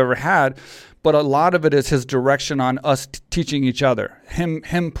coaches that we've ever had. But a lot of it is his direction on us teaching each other,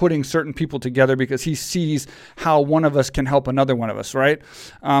 him putting certain people together because he sees how one of us can help another one of us, right?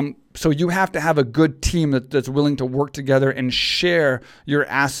 So you have to have a good team that's willing to work together and share your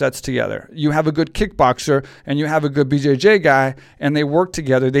assets together. You have a good kickboxer and you have a good BJJ guy, and they work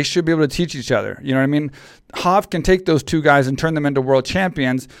together. They should be able to teach each other. You know what I mean? Hav can take those two guys and turn them into world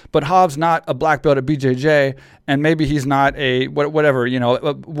champions, but Hav's not a black belt at BJJ, and maybe he's not a whatever,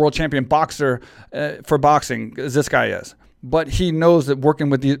 a world champion boxer for boxing, as this guy is. But he knows that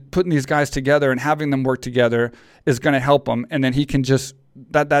putting these guys together and having them work together is going to help him, and then he can just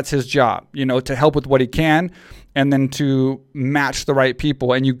that's his job, to help with what he can, and then to match the right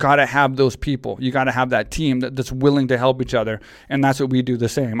people. And you got to have those people. You got to have that team that's willing to help each other, and that's what we do the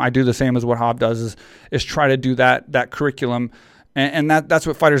same. I do the same as what Hav does is try to do that curriculum. And that's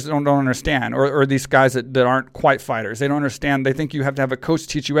what fighters don't understand, or these guys that aren't quite fighters. They don't understand. They think you have to have a coach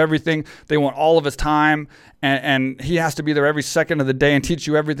teach you everything. They want all of his time, and he has to be there every second of the day and teach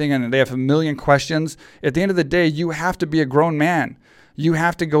you everything, and they have a million questions. At the end of the day, you have to be a grown man. You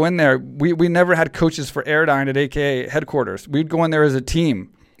have to go in there. We never had coaches for Airdyne at AKA headquarters. We'd go in there as a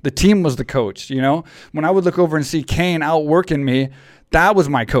team. The team was the coach, When I would look over and see Kane outworking me, that was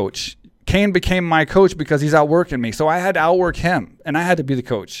my coach. Kane became my coach because he's outworking me. So I had to outwork him, and I had to be the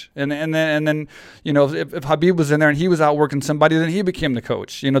coach. And then if Habib was in there and he was outworking somebody, then he became the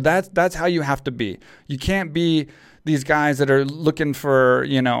coach. That's how you have to be. You can't be these guys that are looking for,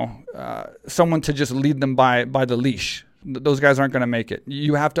 someone to just lead them by the leash. Those guys aren't going to make it.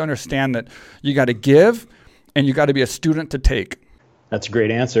 You have to understand that you got to give, and you got to be a student to take. That's a great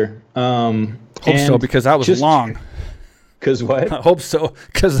answer. Hope so, because that was long. Because what? I hope so,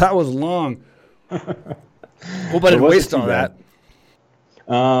 because that was long. Hope I didn't waste all that.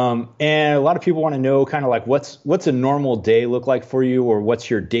 And a lot of people want to know kind of like what's a normal day look like for you, or what's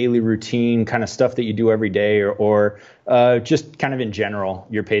your daily routine, kind of stuff that you do every day, or just kind of in general,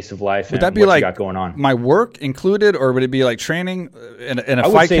 your pace of life. Would that be what you got going on? My work included, or would it be like training in a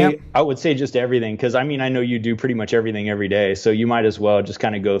fight camp? I would say just everything, because I know you do pretty much everything every day, so you might as well just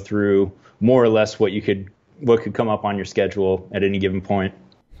kind of go through more or less what could come up on your schedule at any given point.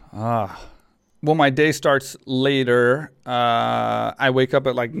 Well, my day starts later. I wake up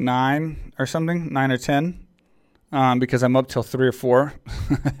at like 9 or something, 9 or 10, because I'm up till 3 or 4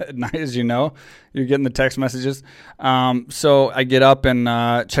 at night, as you know. You're getting the text messages. So I get up and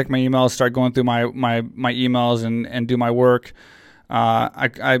check my emails, start going through my emails and do my work.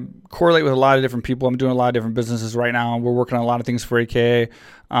 I correlate with a lot of different people. I'm doing a lot of different businesses right now, and we're working on a lot of things for AKA.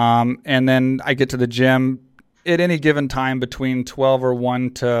 And then I get to the gym at any given time between 12 or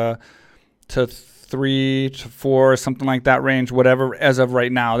 1 to 3 to 4, something like that range, whatever, as of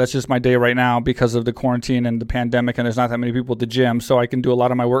right now. That's just my day right now because of the quarantine and the pandemic, and there's not that many people at the gym, so I can do a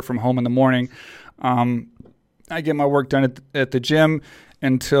lot of my work from home in the morning. I get my work done at the gym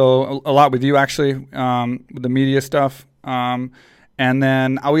until a lot with you, actually, with the media stuff. And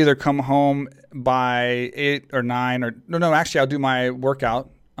then I'll either come home by 8 or 9 or no, actually I'll do my workout.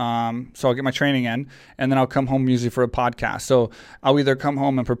 So I'll get my training in, and then I'll come home usually for a podcast. So I'll either come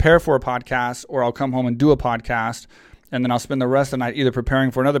home and prepare for a podcast, or I'll come home and do a podcast, and then I'll spend the rest of the night either preparing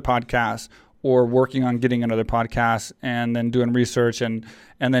for another podcast or working on getting another podcast, and then doing research and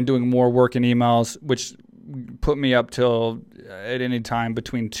then doing more work in emails, which put me up till at any time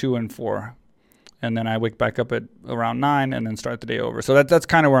between 2 and 4. And then I wake back up at around 9 and then start the day over. So that's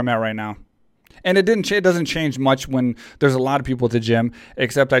kind of where I'm at right now. And it doesn't change much when there's a lot of people at the gym,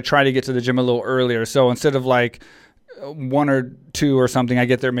 except I try to get to the gym a little earlier. So instead of like 1 or 2 or something, I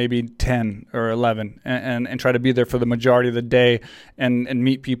get there maybe 10 or 11 and try to be there for the majority of the day and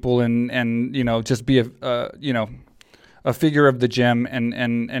meet people and just be a figure of the gym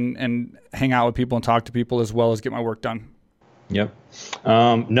and hang out with people and talk to people as well as get my work done. Yep.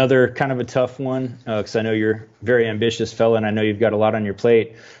 Another kind of a tough one, because I know you're a very ambitious fella and I know you've got a lot on your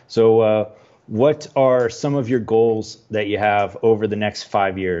plate. So what are some of your goals that you have over the next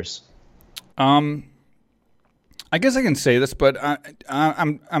 5 years? I guess I can say this, but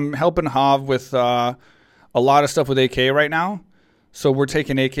I'm helping Hav with a lot of stuff with AK right now. So we're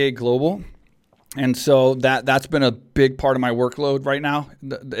taking AK global. And so that's been a big part of my workload right now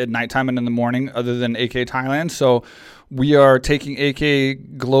at nighttime and in the morning, other than AK Thailand. So we are taking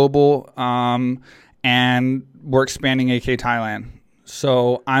AK global, and we're expanding AK Thailand.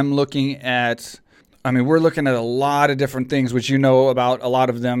 So I'm looking at, we're looking at a lot of different things, which you know about a lot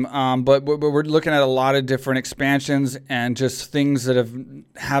of them. But we're looking at a lot of different expansions and just things that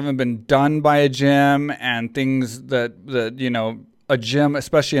haven't been done by a gym, and things that a gym,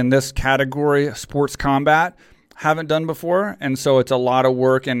 especially in this category, sports combat, haven't done before. And so it's a lot of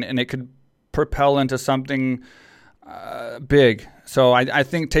work, and it could propel into something big. So I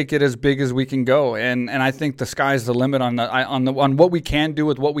think take it as big as we can go, and I think the sky's the limit on what we can do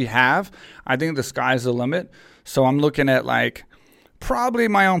with what we have. I think the sky's the limit. So I'm looking at like probably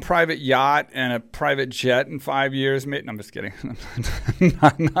my own private yacht and a private jet in 5 years. No, I'm just kidding.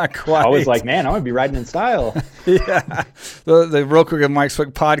 not quite. I was like, man, I'm gonna be riding in style. Yeah, the Real Quick with Mike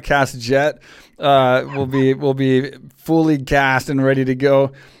Swick podcast jet will be fully gassed and ready to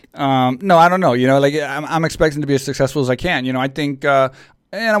go. No, I don't know. I'm expecting to be as successful as I can. I think, and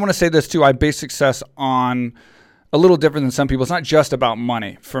I want to say this too. I base success on a little different than some people. It's not just about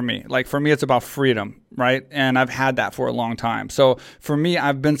money for me. Like for me, it's about freedom, right? And I've had that for a long time. So for me,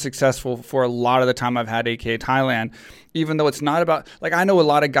 I've been successful for a lot of the time I've had AK Thailand, even though it's not about, like, I know a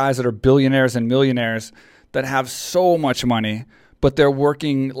lot of guys that are billionaires and millionaires that have so much money, but they're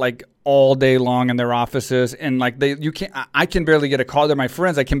working like all day long in their offices, and like I can barely get a call. They're my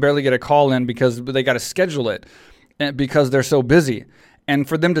friends. I can barely get a call in because they got to schedule it, because they're so busy. And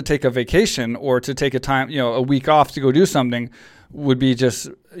for them to take a vacation or to take a time, a week off to go do something would be just,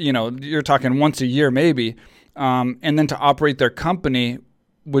 you're talking once a year maybe. And then to operate their company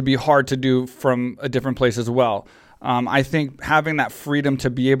would be hard to do from a different place as well. I think having that freedom to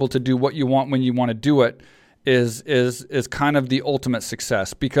be able to do what you want when you want to do it is kind of the ultimate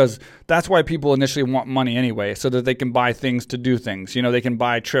success, because that's why people initially want money anyway, so that they can buy things to do things. They can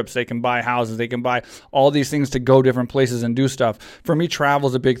buy trips, they can buy houses, they can buy all these things to go different places and do stuff. For me, travel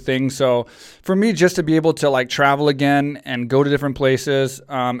is a big thing. So for me, just to be able to like travel again and go to different places,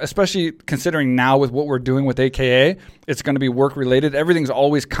 especially considering now with what we're doing with AKA, it's going to be work related. Everything's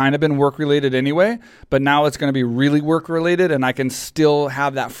always kind of been work related anyway, but now it's going to be really work related, and I can still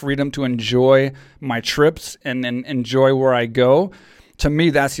have that freedom to enjoy my trips and enjoy where I go. To me,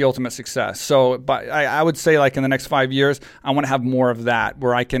 that's the ultimate success. So, but I would say, like, in the next 5 years, I want to have more of that,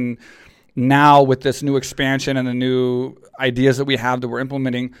 where I can now, with this new expansion and the new ideas that we have that we're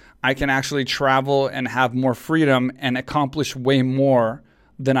implementing, I can actually travel and have more freedom and accomplish way more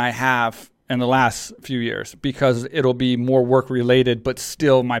than I have in the last few years, because it'll be more work related, but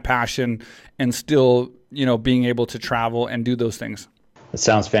still my passion, and still, being able to travel and do those things. That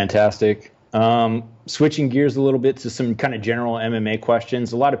sounds fantastic. Switching gears a little bit to some kind of general MMA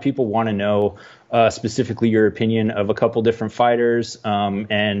questions. A lot of people want to know specifically your opinion of a couple different fighters,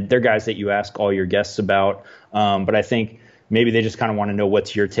 and they're guys that you ask all your guests about. But I think maybe they just kind of want to know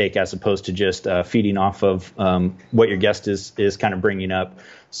what's your take, as opposed to just feeding off of what your guest is kind of bringing up.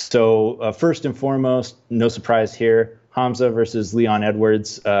 So first and foremost, no surprise here, Hamza versus Leon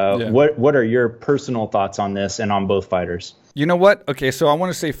Edwards. What are your personal thoughts on this and on both fighters? You know what? Okay, so I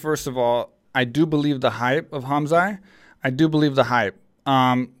want to say, first of all, I do believe the hype of Hamza. I do believe the hype.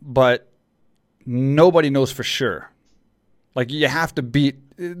 But nobody knows for sure. Like, you have to beat,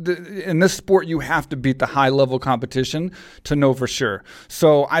 in this sport, you have to beat the high-level competition to know for sure.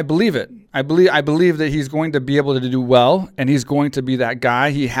 So I believe it. I believe that he's going to be able to do well, and he's going to be that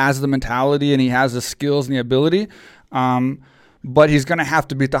guy. He has the mentality, and he has the skills and the ability. But he's going to have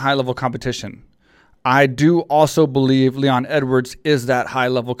to beat the high-level competition. I do also believe Leon Edwards is that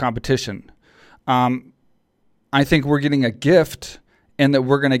high-level competition. I think we're getting a gift in that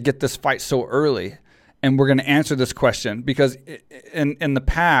we're going to get this fight so early, and we're going to answer this question, because in the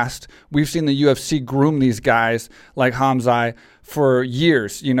past, we've seen the UFC groom these guys like Hamza for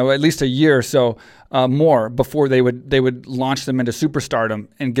years, at least a year or so more before they would launch them into superstardom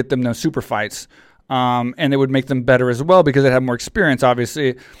and get them those super fights. And it would make them better as well, because they have more experience,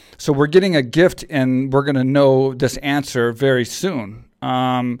 obviously. So we're getting a gift, and we're going to know this answer very soon.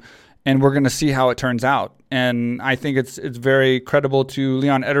 And we're going to see how it turns out. And I think it's very credible to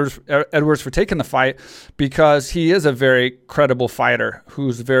Leon Edwards for taking the fight, because he is a very credible fighter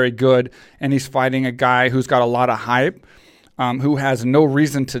who's very good, and he's fighting a guy who's got a lot of hype, who has no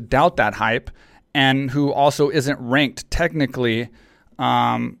reason to doubt that hype, and who also isn't ranked technically.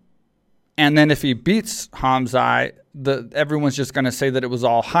 And then if he beats Khamzat, everyone's just going to say that it was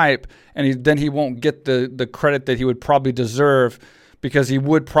all hype, and then he won't get the credit that he would probably deserve, because he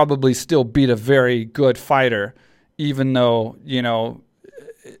would probably still beat a very good fighter, even though,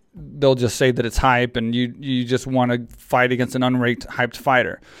 they'll just say that it's hype and you just want to fight against an unranked hyped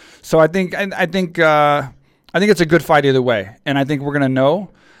fighter. So I think it's a good fight either way, and I think we're going to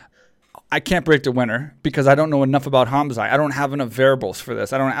know. I can't predict a winner because I don't know enough about Khamzat. I don't have enough variables for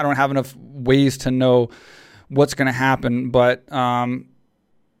this. I don't have enough ways to know what's going to happen, but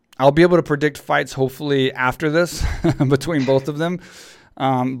I'll be able to predict fights hopefully after this between both of them.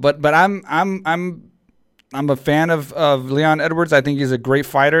 But I'm a fan of Leon Edwards. I think he's a great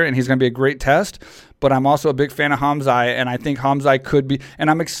fighter and he's going to be a great test. But I'm also a big fan of Khamzat, and I think Khamzat could be. And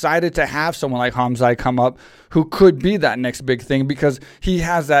I'm excited to have someone like Khamzat come up who could be that next big thing, because he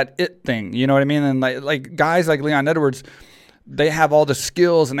has that it thing. You know what I mean? And like guys like Leon Edwards, they have all the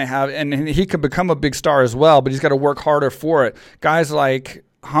skills and he could become a big star as well, but he's got to work harder for it. Guys like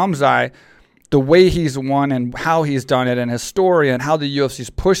Khamzat, the way he's won and how he's done it, and his story and how the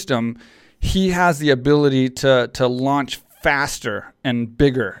UFC's pushed him, he has the ability to launch faster and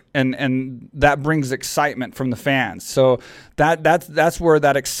bigger, and that brings excitement from the fans. So that's where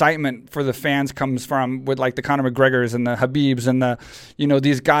that excitement for the fans comes from, with like the Conor McGregors and the Habibs and the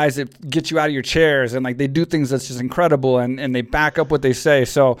these guys that get you out of your chairs, and like they do things that's just incredible, and they back up what they say.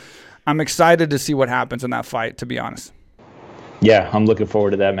 So I'm excited to see what happens in that fight, to be honest. Yeah, I'm looking forward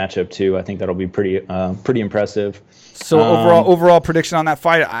to that matchup too. I think that'll be pretty impressive. So overall prediction on that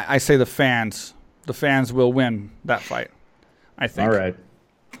fight, I say the fans will win that fight, I think. All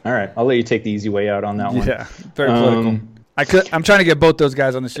right. I'll let you take the easy way out on that one. Yeah, very political. I'm trying to get both those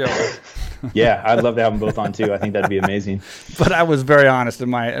guys on the show. Yeah, I'd love to have them both on too. I think that'd be amazing. But I was very honest in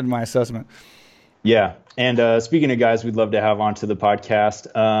my assessment. Yeah, and speaking of guys we'd love to have onto the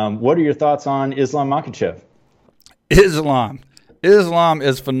podcast, what are your thoughts on Islam Makhachev? Islam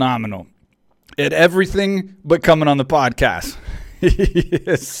is phenomenal at everything but coming on the podcast. He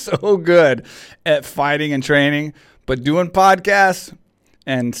is so good at fighting and training, but doing podcasts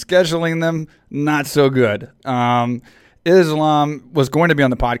and scheduling them, not so good. Islam was going to be on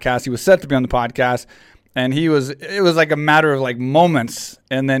the podcast. He was set to be on the podcast, and it was like a matter of like moments,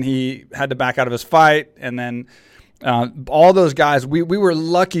 and then he had to back out of his fight, and then all those guys, we were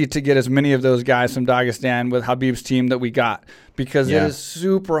lucky to get as many of those guys from Dagestan with Habib's team that we got, because it is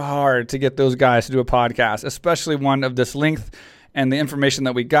super hard to get those guys to do a podcast, especially one of this length, and the information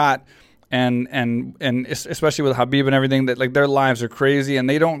that we got, and especially with Habib and everything, that like their lives are crazy, and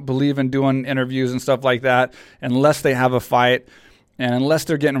they don't believe in doing interviews and stuff like that unless they have a fight, and unless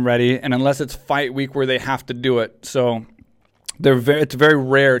they're getting ready, and unless it's fight week where they have to do it. So it's very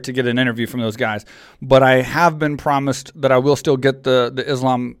rare to get an interview from those guys. But I have been promised that I will still get the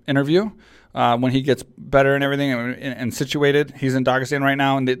Islam interview when he gets better and everything and situated. He's in Dagestan right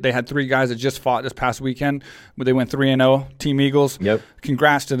now, and they had 3 guys that just fought this past weekend. They went 3-0, Team Eagles. Yep.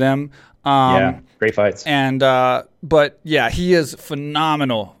 Congrats to them. Great fights. And but yeah, he is a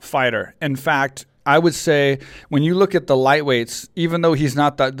phenomenal fighter. In fact, I would say when you look at the lightweights, even though he's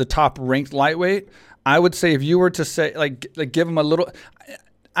not the top ranked lightweight, I would say if you were to say like give him a little,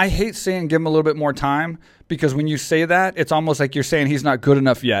 I hate saying give him a little bit more time, because when you say that, it's almost like you're saying he's not good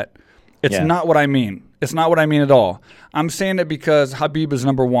enough yet. It's not what I mean. It's not what I mean at all. I'm saying it because Habib is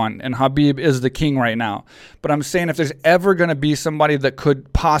number 1, and Habib is the king right now. But I'm saying if there's ever going to be somebody that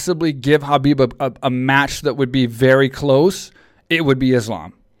could possibly give Habib a match that would be very close, it would be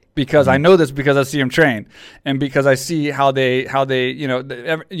Islam. Because I know this, because I see him train, and because I see how they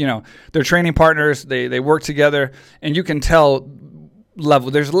they're training partners, they work together, and you can tell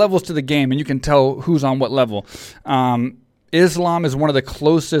there's levels to the game, and you can tell who's on what level. Islam is one of the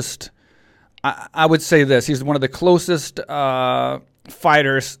closest. I would say this: he's one of the closest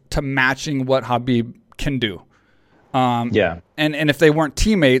fighters to matching what Habib can do. And if they weren't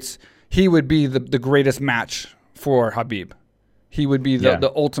teammates, he would be the greatest match for Habib. He would be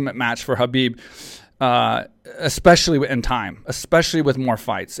the ultimate match for Habib, especially in time, especially with more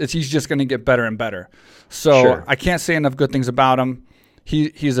fights. He's just going to get better and better. So I can't say enough good things about him.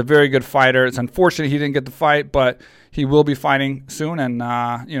 He's a very good fighter. It's unfortunate he didn't get the fight, but he will be fighting soon, and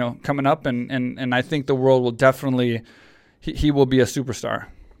coming up, and I think the world will definitely he will be a superstar.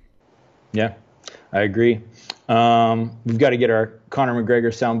 Yeah, I agree. We've got to get our Conor McGregor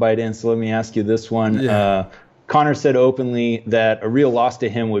soundbite in, so let me ask you this one. Yeah. Conor said openly that a real loss to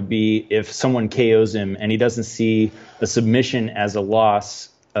him would be if someone KOs him, and he doesn't see a submission as a loss,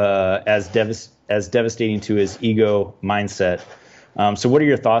 as devastating to his ego mindset. So what are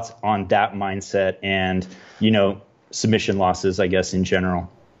your thoughts on that mindset and, submission losses, I guess, in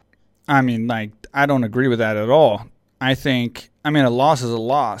general? I mean, I don't agree with that at all. I think, a loss is a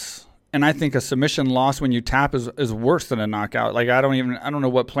loss. And I think a submission loss when you tap is worse than a knockout. Like, I don't know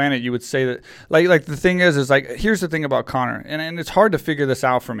what planet you would say that. Like the thing is here's the thing about Conor, and it's hard to figure this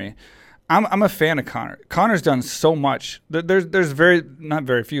out for me. I'm a fan of Conor. Conor's done so much. There's not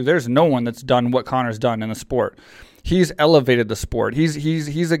very few. There's no one that's done what Conor's done in the sport. He's elevated the sport.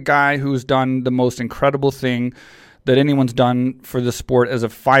 He's a guy who's done the most incredible thing that anyone's done for the sport as a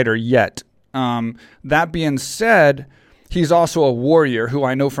fighter yet. That being said, he's also a warrior who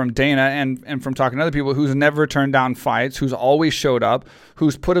I know from Dana and from talking to other people who's never turned down fights, who's always showed up,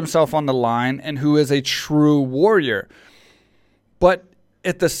 who's put himself on the line, and who is a true warrior. But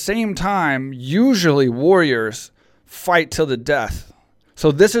at the same time, usually warriors fight till the death.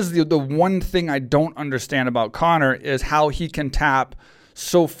 So this is the one thing I don't understand about Conor is how he can tap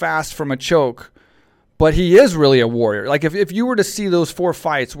so fast from a choke, but he is really a warrior. Like if you were to see those 4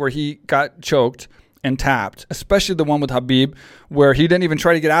 fights where he got choked and tapped, especially the one with Khabib where he didn't even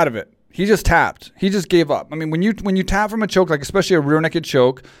try to get out of it. He just tapped. He just gave up. I mean, when you tap from a choke, like especially a rear naked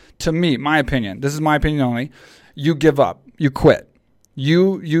choke, to me, my opinion, this is my opinion only, you give up. You quit.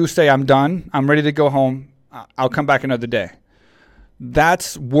 You say, I'm done. I'm ready to go home. I'll come back another day.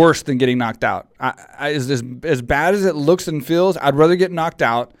 That's worse than getting knocked out. As bad as it looks and feels, I'd rather get knocked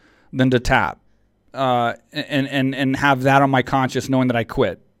out than to tap and have that on my conscience knowing that I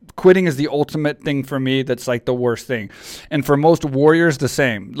quit. Quitting is the ultimate thing for me that's like the worst thing. And for most warriors, the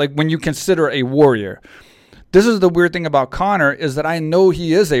same. Like when you consider a warrior. This is the weird thing about Conor is that I know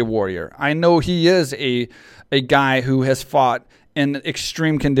he is a warrior. I know he is a guy who has fought in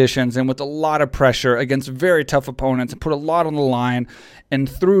extreme conditions and with a lot of pressure against very tough opponents and put a lot on the line and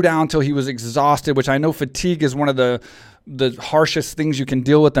threw down till he was exhausted, which I know fatigue is one of the harshest things you can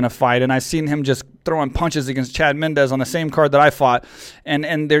deal with in a fight. And I've seen him just throwing punches against Chad Mendes on the same card that I fought,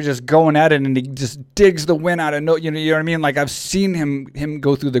 and they're just going at it, and he just digs the wind out of you know what I mean? Like I've seen him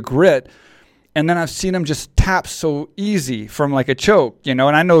go through the grit, and then I've seen him just tap so easy from like a choke, and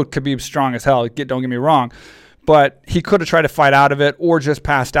I know Khabib's strong as hell, don't get me wrong, but he could have tried to fight out of it or just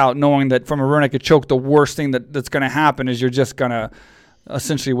passed out knowing that from a rear naked choke, the worst thing that's going to happen is you're just going to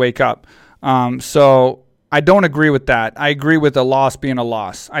essentially wake up. So I don't agree with that. I agree with a loss being a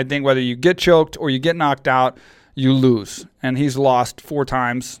loss. I think whether you get choked or you get knocked out, you lose. And he's lost 4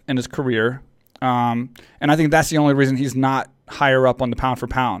 times in his career. And I think that's the only reason he's not higher up on the pound for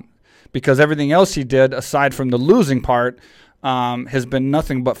pound. Because everything else he did, aside from the losing part, has been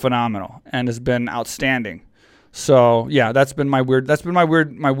nothing but phenomenal and has been outstanding. So yeah, that's been my weird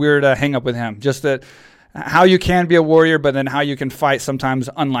hang up with him. Just that how you can be a warrior, but then how you can fight sometimes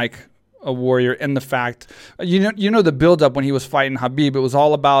unlike a warrior in the fact, the build up when he was fighting Khabib, it was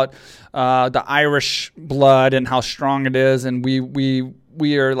all about the Irish blood and how strong it is. And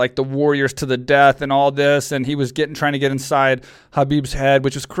we are like the warriors to the death and all this. And he was trying to get inside Khabib's head,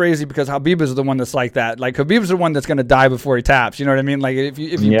 which was crazy because Khabib is the one that's like that. Like Khabib's the one that's going to die before he taps. You know what I mean? Like if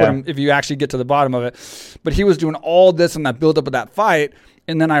you actually get to the bottom of it, but he was doing all this in that build up of that fight.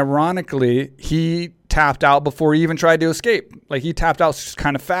 And then ironically, he tapped out before he even tried to escape. Like he tapped out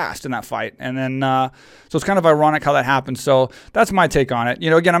kind of fast in that fight. And then, so it's kind of ironic how that happened. So that's my take on it.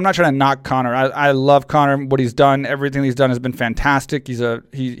 Again, I'm not trying to knock Conor. I love Conor. What he's done, everything he's done has been fantastic. He's a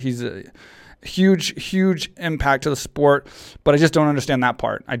huge impact to the sport, but I just don't understand that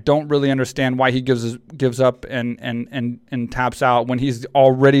part. I don't really understand why he gives up and taps out when he's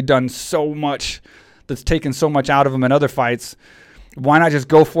already done so much that's taken so much out of him in other fights. Why not just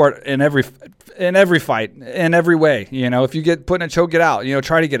go for it in every fight, in every way? If you get put in a choke, get out.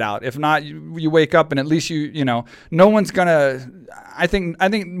 Try to get out. If not, you wake up and at least no one's gonna. I think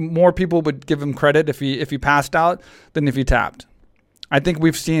more people would give him credit if he passed out than if he tapped. I think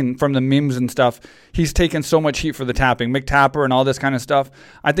we've seen from the memes and stuff, he's taken so much heat for the tapping, Mick Tapper and all this kind of stuff.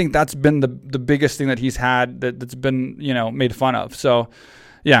 I think that's been the biggest thing that he's had that's been made fun of. So,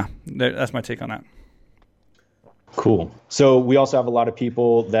 yeah, that's my take on that. Cool. So we also have a lot of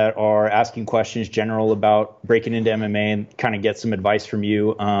people that are asking questions general about breaking into MMA and kind of get some advice from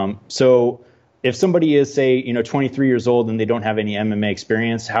you. So if somebody is, say, 23 years old and they don't have any MMA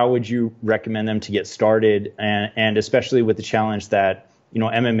experience, how would you recommend them to get started? And especially with the challenge that,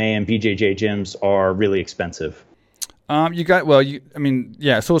 MMA and BJJ gyms are really expensive.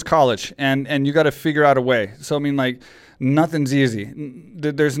 So is college, and you got to figure out a way. So, I mean, like, nothing's easy.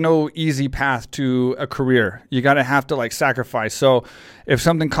 There's no easy path to a career. You got to have to, like, sacrifice. So if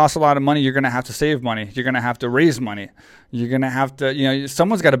something costs a lot of money, you're going to have to save money. You're going to have to raise money. You're going to have to,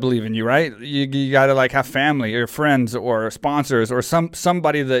 someone's got to believe in you, right? You got to, like, have family or friends or sponsors or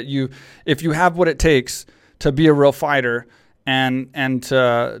somebody that if you have what it takes to be a real fighter and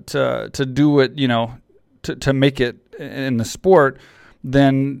to do it, to make it in the sport,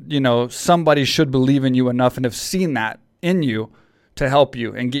 then, somebody should believe in you enough and have seen that in you to help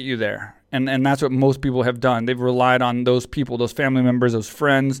you and get you there. And that's what most people have done. They've relied on those people, those family members, those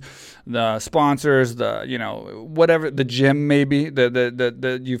friends, the sponsors, whatever, the gym maybe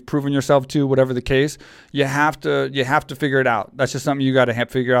that you've proven yourself to, whatever the case. You have to figure it out. That's just something you got to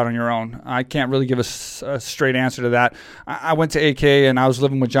figure out on your own. I can't really give a straight answer to that. I went to AK and I was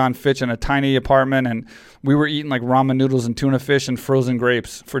living with John Fitch in a tiny apartment, and we were eating like ramen noodles and tuna fish and frozen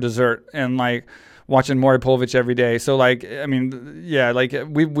grapes for dessert, and like watching Maury Povich every day. So, like, I mean, yeah, like it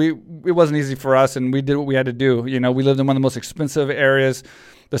wasn't easy for us, and we did what we had to do. We lived in one of the most expensive areas,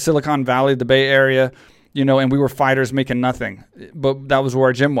 the Silicon Valley, the Bay Area, and we were fighters making nothing, but that was where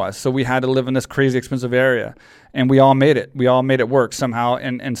our gym was. So we had to live in this crazy expensive area, and we all made it. We all made it work somehow,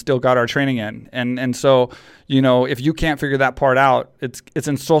 and still got our training in. And so, if you can't figure that part out, it's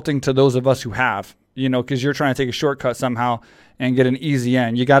insulting to those of us who have, because you're trying to take a shortcut somehow and get an easy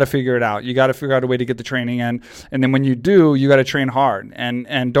end. You got to figure it out. You got to figure out a way to get the training in. And then when you do, you got to train hard.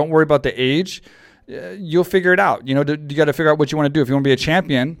 And don't worry about the age. You'll figure it out. You got to figure out what you want to do. If you want to be a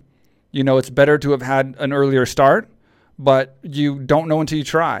champion, it's better to have had an earlier start, but you don't know until you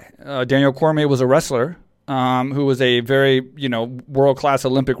try. Daniel Cormier was a wrestler who was a very, world-class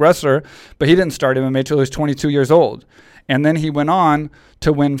Olympic wrestler, but he didn't start MMA until he was 22 years old. And then he went on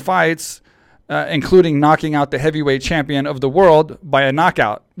to win fights, including knocking out the heavyweight champion of the world by a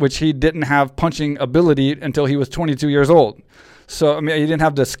knockout, which he didn't have punching ability until he was 22 years old. So, I mean, he didn't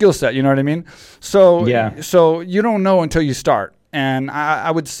have the skill set, you know what I mean? So, yeah. So you don't know until you start. And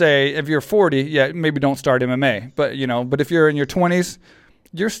I would say if you're 40, maybe don't start MMA. But if you're in your 20s,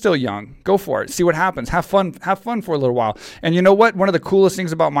 you're still young. Go for it. See what happens. Have fun for a little while. And you know what? One of the coolest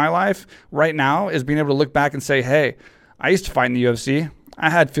things about my life right now is being able to look back and say, hey, I used to fight in the UFC. I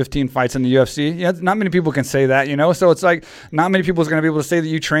had 15 fights in the UFC. Not many people can say that, So it's like not many people is going to be able to say that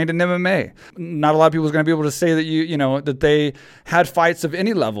you trained in MMA. Not a lot of people is going to be able to say that that they had fights of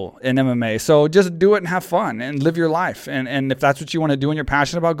any level in MMA. So just do it and have fun and live your life. And if that's what you want to do and you're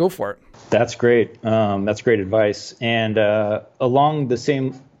passionate about, go for it. That's great. That's great advice. And along the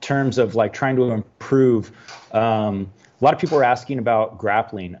same terms of like trying to improve, a lot of people are asking about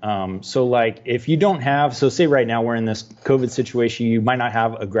grappling. So like if you don't have, so say right now we're in this COVID situation, you might not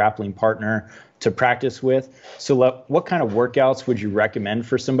have a grappling partner to practice with. So what kind of workouts would you recommend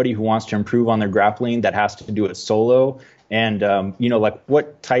for somebody who wants to improve on their grappling that has to do it solo? And, like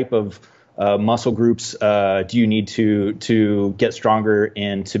what type of muscle groups do you need to get stronger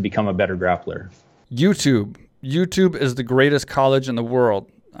in to become a better grappler? YouTube is the greatest college in the world.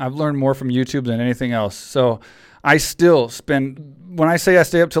 I've learned more from YouTube than anything else. So I still when I say I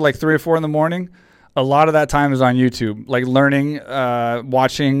stay up till like 3 or 4 in the morning, a lot of that time is on YouTube, like learning,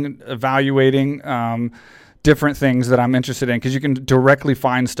 watching, evaluating different things that I'm interested in, because you can directly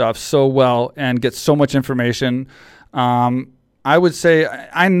find stuff so well and get so much information. I would say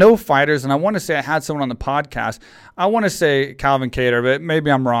I know fighters, and I want to say I had someone on the podcast. I want to say Calvin Kattar, but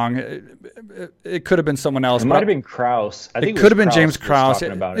maybe I'm wrong. It could have been someone else. It might have been Krause. I think it could have been James Krause.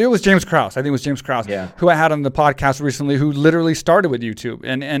 It was James Krause. I think it was James Krause, who I had on the podcast recently, who literally started with YouTube.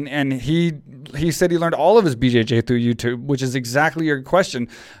 And he said he learned all of his BJJ through YouTube, which is exactly your question.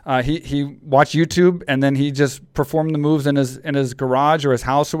 He watched YouTube, and then he just performed the moves in his garage or his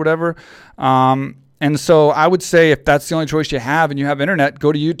house or whatever. And so I would say if that's the only choice you have and you have internet,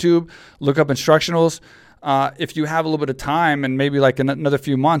 go to YouTube, look up instructionals. If you have a little bit of time and maybe like another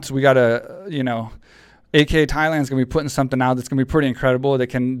few months, we got AK Thailand's going to be putting something out that's going to be pretty incredible that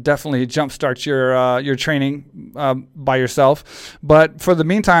can definitely jumpstart your training by yourself. But for the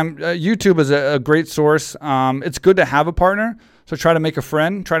meantime, YouTube is a great source. It's good to have a partner. So try to make a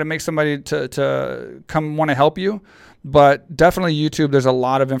friend, try to make somebody to come want to help you. But definitely YouTube, there's a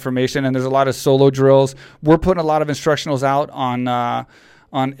lot of information and there's a lot of solo drills. We're putting a lot of instructionals out on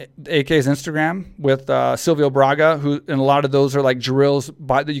AK's Instagram with Silvio Braga, and a lot of those are like drills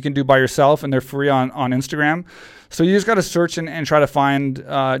that you can do by yourself, and they're free on Instagram. So you just got to search and try to find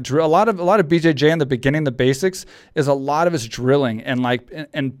drill. A lot of BJJ in the beginning, the basics, is a lot of it's drilling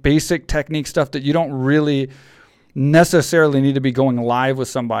and basic technique stuff that you don't really necessarily need to be going live with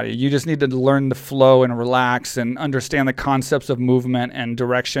somebody. You just need to learn the flow and relax and understand the concepts of movement and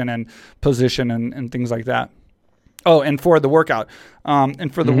direction and position and things like that. Oh, and for the workout.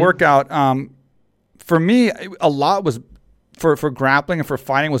 For me, a lot was for grappling and for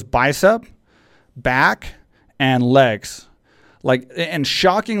fighting was bicep, back, and legs. And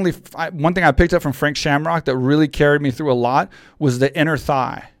shockingly, one thing I picked up from Frank Shamrock that really carried me through a lot was the inner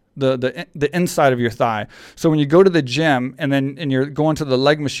thigh. The inside of your thigh. So when you go to the gym and you're going to the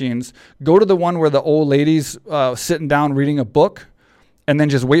leg machines, go to the one where the old lady's sitting down reading a book, and then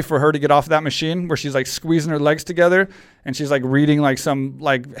just wait for her to get off that machine where she's like squeezing her legs together and she's like reading like some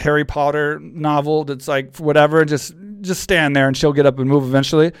like Harry Potter novel that's like whatever. Just stand there and she'll get up and move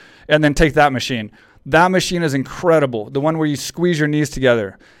eventually, and then take that machine. That machine is incredible. The one where you squeeze your knees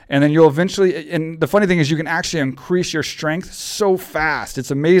together. And then you'll eventually, and the funny thing is you can actually increase your strength so fast. It's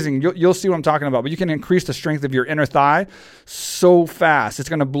amazing. You'll see what I'm talking about. But you can increase the strength of your inner thigh so fast. It's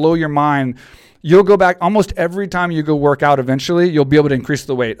going to blow your mind. You'll go back almost every time you go work out eventually, you'll be able to increase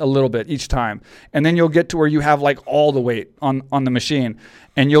the weight a little bit each time. And then you'll get to where you have like all the weight on the machine.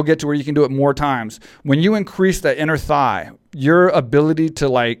 And you'll get to where you can do it more times. When you increase the inner thigh, your ability to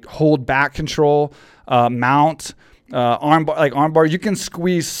like hold back control, mount, armbar, you can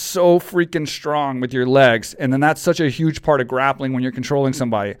squeeze so freaking strong with your legs, and then that's such a huge part of grappling when you're controlling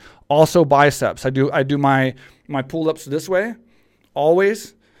somebody. Also biceps. I do my pull-ups this way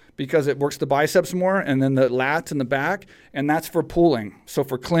always because it works the biceps more, and then the lats in the back, and that's for pulling. So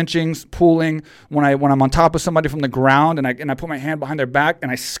for clinchings, pulling, when I'm on top of somebody from the ground and I put my hand behind their back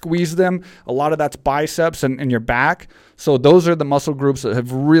and I squeeze them, a lot of that's biceps and your back. So those are the muscle groups that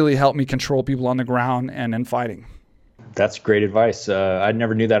have really helped me control people on the ground and in fighting. That's great advice. I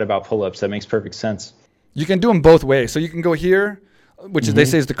never knew that about pull-ups. That makes perfect sense. You can do them both ways. So you can go here, which is they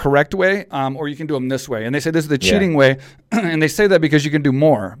say is the correct way, or you can do them this way. And they say this is the cheating way, and they say that because you can do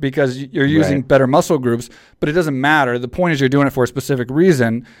more, because you're using better muscle groups, but it doesn't matter. The point is you're doing it for a specific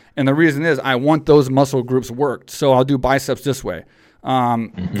reason, and the reason is I want those muscle groups worked, so I'll do biceps this way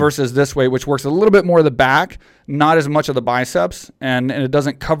versus this way, which works a little bit more of the back, not as much of the biceps, and it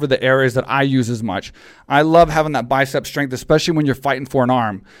doesn't cover the areas that I use as much. I love having that bicep strength, especially when you're fighting for an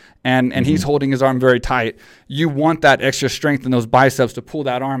arm. And he's holding his arm very tight. You want that extra strength in those biceps to pull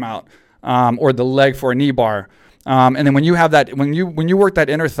that arm out, or the leg for a knee bar. And then when you have that, when you work that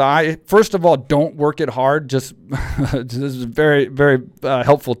inner thigh, first of all, don't work it hard. Just this is a very, very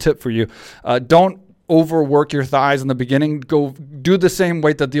helpful tip for you. Don't overwork your thighs in the beginning. Go do the same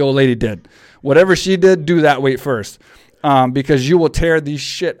weight that the old lady did. Whatever she did, do that weight first. Because you will tear the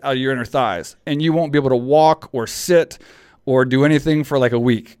shit out of your inner thighs, and you won't be able to walk or sit or do anything for like a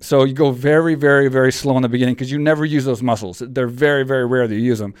week. So you go very, very, very slow in the beginning because you never use those muscles. They're very, very rare that you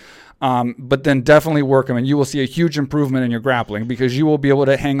use them. But then definitely work them, and you will see a huge improvement in your grappling because you will be able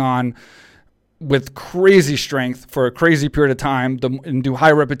to hang on with crazy strength for a crazy period of time and do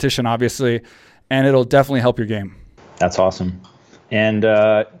high repetition, obviously, and it'll definitely help your game. That's awesome. And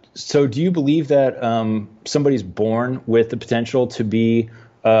so do you believe that somebody's born with the potential to be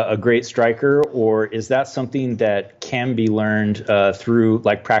a great striker, or is that something that can be learned through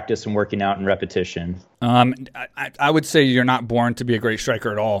like practice and working out and repetition? I would say you're not born to be a great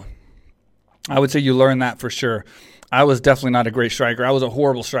striker at all. I would say you learn that for sure. I was definitely not a great striker. I was a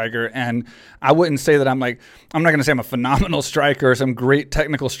horrible striker, and I wouldn't say that I'm not going to say I'm a phenomenal striker or some great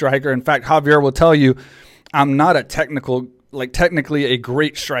technical striker. In fact, Javier will tell you I'm not technically a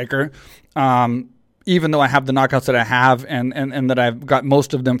great striker. Even though I have the knockouts that I have and that I've got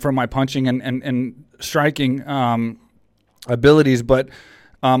most of them from my punching and striking abilities, but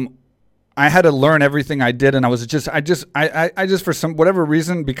I had to learn everything I did, and I just for some whatever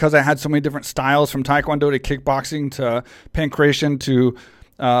reason, because I had so many different styles from Taekwondo to kickboxing to pankration to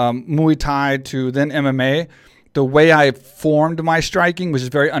Muay Thai to then MMA, the way I formed my striking was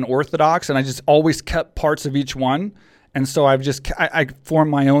just very unorthodox, and I just always kept parts of each one. And so I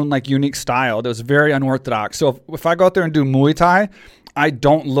formed my own like unique style that was very unorthodox. So if I go out there and do Muay Thai, I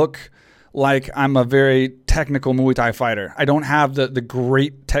don't look like I'm a very technical Muay Thai fighter. I don't have the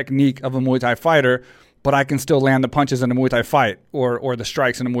great technique of a Muay Thai fighter, but I can still land the punches in a Muay Thai fight or the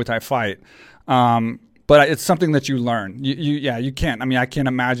strikes in a Muay Thai fight. But it's something that you learn. You can't. I mean, I can't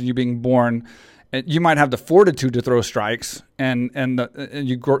imagine you being born. You might have the fortitude to throw strikes, and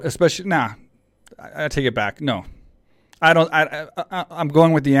you grow, especially. Nah, I take it back. No. I'm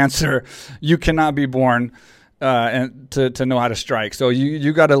going with the answer. You cannot be born and to know how to strike. So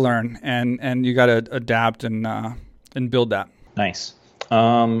you got to learn and you got to adapt and build that. Nice.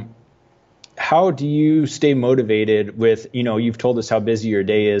 How how do you stay motivated with, you've told us how busy your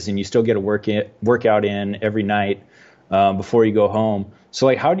day is and you still get a workout in every night before you go home. So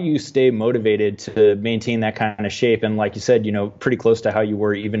like, how do you stay motivated to maintain that kind of shape? And like you said, pretty close to how you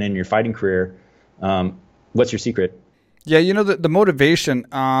were even in your fighting career. What's your secret? Yeah, the motivation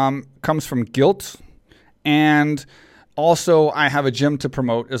comes from guilt, and also I have a gym to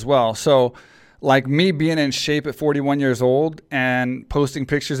promote as well. So like me being in shape at 41 years old and posting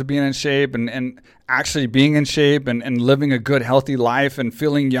pictures of being in shape and actually being in shape and living a good, healthy life and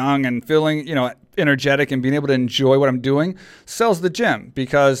feeling young and feeling, energetic and being able to enjoy what I'm doing sells the gym,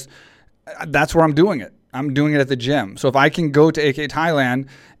 because that's where I'm doing it. I'm doing it at the gym. So if I can go to AK Thailand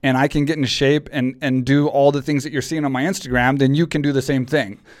and I can get in shape and do all the things that you're seeing on my Instagram, then you can do the same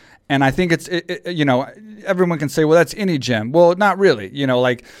thing. And I think everyone can say, well, that's any gym. Well, not really.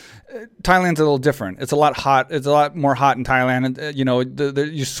 Thailand's a little different. It's a lot hot. It's a lot more hot in Thailand.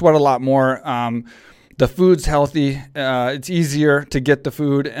 And, you sweat a lot more. The food's healthy. It's easier to get the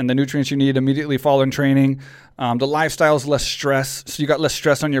food and the nutrients you need immediately following training. The lifestyle is less stress, so you got less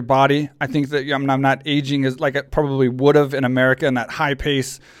stress on your body. I think that I'm not aging as like I probably would have in America in that high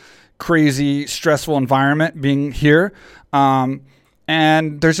pace, crazy, stressful environment being here.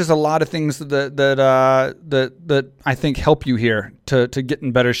 And there's just a lot of things that I think help you here to get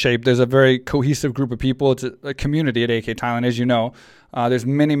in better shape. There's a very cohesive group of people. It's a community at AK Thailand, as you know. There's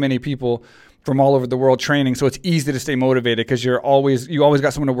many people from all over the world training, so it's easy to stay motivated because you always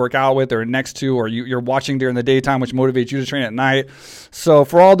got someone to work out with or next to, or you're watching during the daytime, which motivates you to train at night. So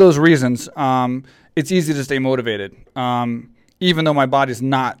for all those reasons, it's easy to stay motivated, even though my body's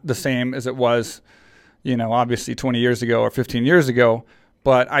not the same as it was, obviously 20 years ago or 15 years ago.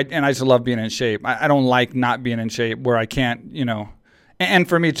 But I just love being in shape. I don't like not being in shape where I can't, and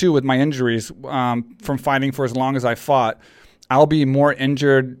for me too, with my injuries, from fighting for as long as I fought, I'll be more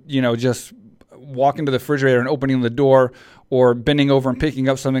injured, just walking to the refrigerator and opening the door or bending over and picking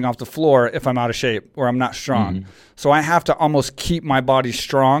up something off the floor if I'm out of shape or I'm not strong. Mm-hmm. So I have to almost keep my body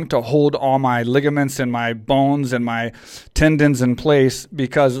strong to hold all my ligaments and my bones and my tendons in place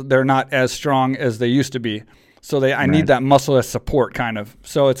because they're not as strong as they used to be. So I need that muscle as support kind of.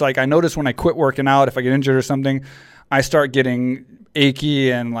 So it's like I notice when I quit working out, if I get injured or something, I start getting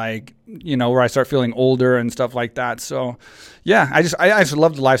achy and where I start feeling older and stuff like that. So yeah, I just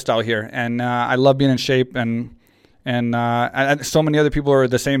love the lifestyle here, and I love being in shape, and so many other people are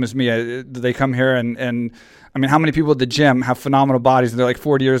the same as me. They come here and I mean, how many people at the gym have phenomenal bodies and they're like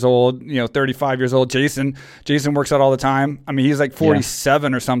 40 years old, 35 years old. Jason works out all the time. I mean, he's like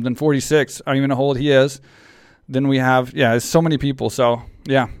 47 or something, 46. I don't even know how old he is. Then we have, so many people. So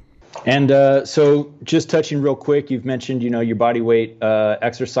yeah. And so just touching real quick, you've mentioned, your body weight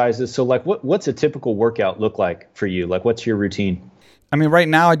exercises. So like what's a typical workout look like for you? Like what's your routine? I mean, right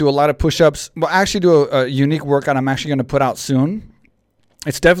now I do a lot of push-ups. Well, I actually do a unique workout I'm actually going to put out soon.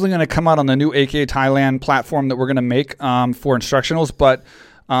 It's definitely going to come out on the new AK Thailand platform that we're going to make for instructionals. But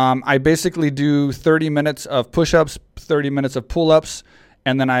I basically do 30 minutes of push-ups, 30 minutes of pull-ups,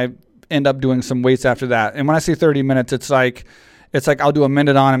 and then I end up doing some weights after that. And when I say 30 minutes, it's like I'll do a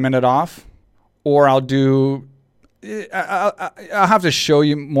minute on, a minute off, or I'll have to show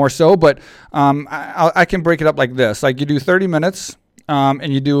you more so, but I can break it up like this. Like you do 30 minutes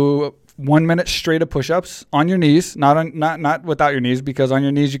and you do 1 minute straight of push-ups on your knees, not without your knees, because on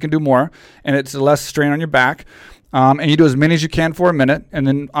your knees you can do more and it's less strain on your back. And you do as many as you can for a minute, and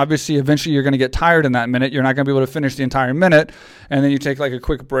then obviously eventually you're going to get tired in that minute. You're not going to be able to finish the entire minute, and then you take like a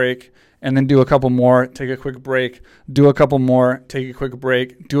quick break, and then do a couple more, take a quick break, do a couple more, take a quick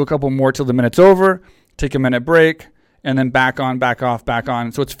break, do a couple more till the minute's over, take a minute break, and then back on, back off, back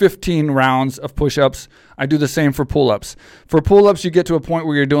on. So it's 15 rounds of push-ups. I do the same for pull-ups. For pull-ups, you get to a point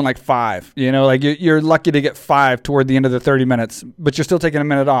where you're doing like 5. Like you're lucky to get 5 toward the end of the 30 minutes, but you're still taking a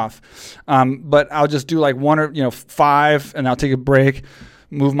minute off. But I'll just do like 1 or 5, and I'll take a break,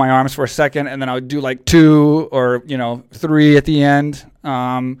 move my arms for a second, and then I'll do like 2 or 3 at the end.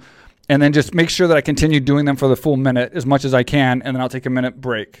 And then just make sure that I continue doing them for the full minute as much as I can, and then I'll take a minute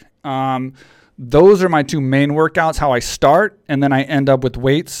break. Those are my 2 main workouts, how I start, and then I end up with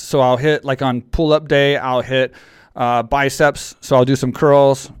weights. So I'll hit, like on pull-up day, I'll hit biceps. So I'll do some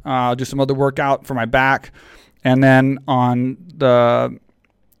curls. I'll do some other workout for my back. And then on the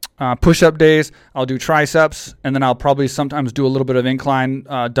push-up days, I'll do triceps, and then I'll probably sometimes do a little bit of incline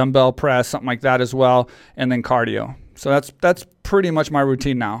dumbbell press, something like that as well, and then cardio. So that's pretty much my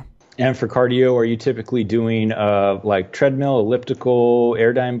routine now. And for cardio, are you typically doing like treadmill, elliptical,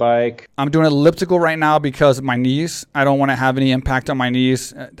 Airdyne bike? I'm doing elliptical right now because of my knees. I don't want to have any impact on my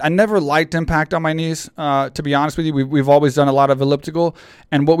knees. I never liked impact on my knees, to be honest with you. We've always done a lot of elliptical.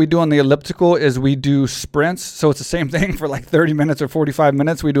 And what we do on the elliptical is we do sprints. So it's the same thing for like 30 minutes or 45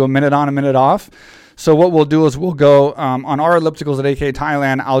 minutes. We do a minute on, a minute off. So what we'll do is we'll go on our ellipticals at AK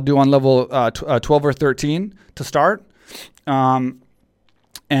Thailand. I'll do on level 12 or 13 to start.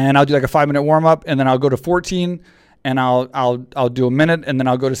 And I'll do like a 5-minute warm up, and then I'll go to 14, and I'll do a minute, and then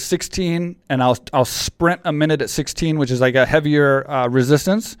I'll go to 16, and I'll sprint a minute at 16, which is like a heavier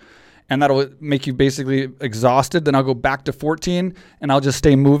resistance, and that'll make you basically exhausted. Then I'll go back to 14, and I'll just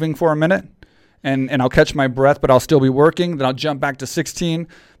stay moving for a minute, and I'll catch my breath, but I'll still be working. Then I'll jump back to 16,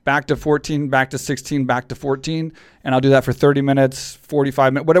 back to 14, back to 16, back to 14, and I'll do that for 30 minutes,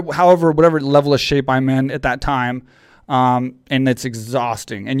 45 minutes, whatever level of shape I'm in at that time. And it's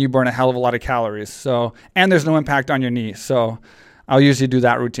exhausting, and you burn a hell of a lot of calories. So, and there's no impact on your knee. So I'll usually do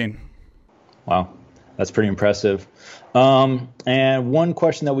that routine. Wow. That's pretty impressive. And one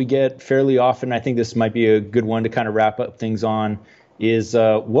question that we get fairly often, I think this might be a good one to kind of wrap up things on, is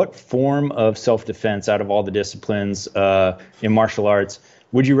what form of self-defense out of all the disciplines in martial arts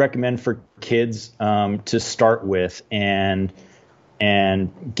would you recommend for kids to start with and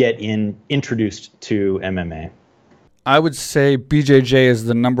get introduced to MMA? I would say BJJ is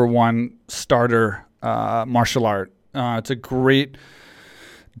the number one starter martial art. It's a great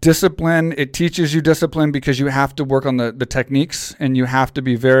discipline. It teaches you discipline because you have to work on the techniques, and you have to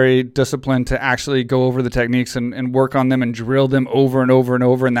be very disciplined to actually go over the techniques and work on them and drill them over and over and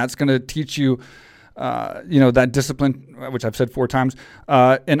over. And that's going to teach you, that discipline, which I've said 4 times,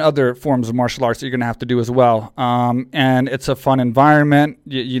 in other forms of martial arts that you're going to have to do as well. And it's a fun environment,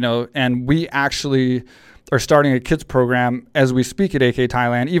 and we actually are starting a kids program as we speak at AK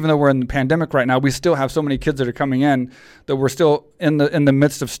Thailand. Even though we're in the pandemic right now, we still have so many kids that are coming in that we're still in the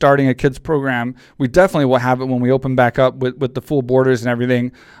midst of starting a kids program. We definitely will have it when we open back up with the full borders and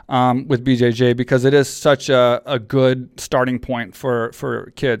everything with BJJ, because it is such a good starting point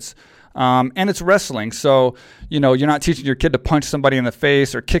for kids. And it's wrestling, so you're not teaching your kid to punch somebody in the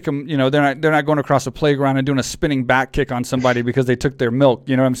face or kick them. They're not going across a playground and doing a spinning back kick on somebody because they took their milk.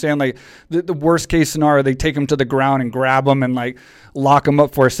 You know what I'm saying? Like the worst case scenario, they take them to the ground and grab them and like lock them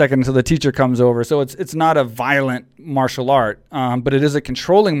up for a second until the teacher comes over. So it's not a violent martial art, but it is a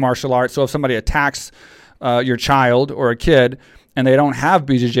controlling martial art. So if somebody attacks your child or a kid and they don't have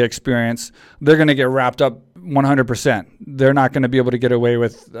BJJ experience, they're going to get wrapped up 100%. They're not going to be able to get away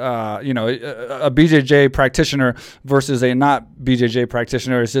with, a BJJ practitioner versus a not BJJ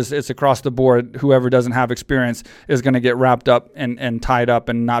practitioner. It's across the board. Whoever doesn't have experience is going to get wrapped up and tied up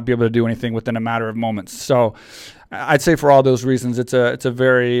and not be able to do anything within a matter of moments. So I'd say for all those reasons, it's a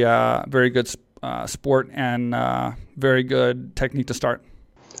very, very good sport and very good technique to start.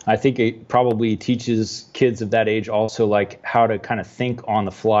 I think it probably teaches kids of that age also like how to kind of think on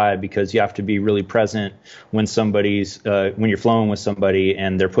the fly, because you have to be really present when when you're flowing with somebody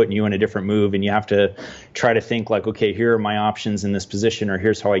and they're putting you in a different move, and you have to try to think like, okay, here are my options in this position, or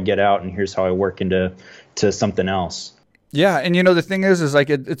here's how I get out, and here's how I work into something else. Yeah, and the thing is like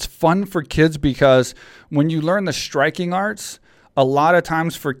it's fun for kids because when you learn the striking arts, a lot of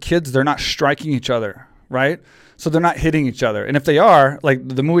times for kids, they're not striking each other, right? So they're not hitting each other. And if they are, like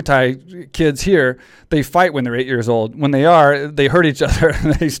the Muay Thai kids here, they fight when they're 8 years old. When they hurt each other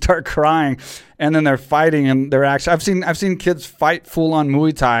and they start crying, and then they're fighting and they're actually, I've seen kids fight full on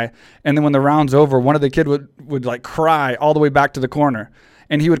Muay Thai, and then when the round's over, one of the kids would like cry all the way back to the corner.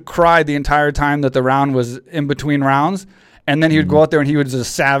 And he would cry the entire time that the round was in between rounds. And then he would go out there and he was a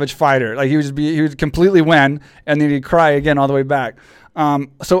savage fighter. Like he would completely win, and then he'd cry again all the way back.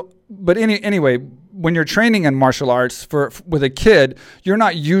 Anyway, when you're training in martial arts with a kid, you're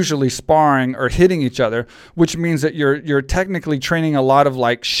not usually sparring or hitting each other, which means that you're technically training a lot of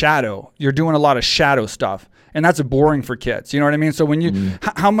like shadow. You're doing a lot of shadow stuff, and that's boring for kids. You know what I mean? So when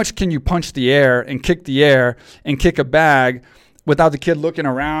how much can you punch the air and kick a bag without the kid looking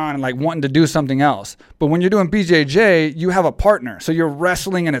around and like wanting to do something else? But when you're doing BJJ, you have a partner. So you're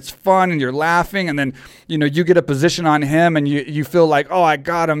wrestling and it's fun and you're laughing, and then, you get a position on him and you feel like, oh, I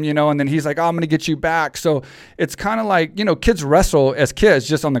got him, and then he's like, oh, I'm going to get you back. So it's kind of like, kids wrestle as kids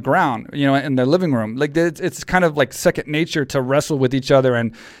just on the ground, in their living room. Like it's kind of like second nature to wrestle with each other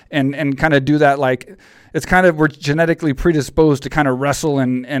and kind of do that. Like it's kind of, we're genetically predisposed to kind of wrestle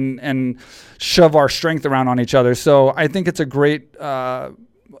and shove our strength around on each other. So I think it's a great,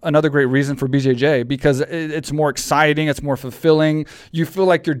 another great reason for BJJ, because it's more exciting, it's more fulfilling. You feel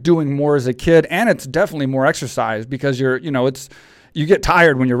like you're doing more as a kid, and it's definitely more exercise because you get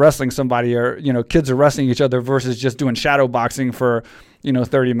tired when you're wrestling somebody, or, kids are wrestling each other versus just doing shadow boxing for,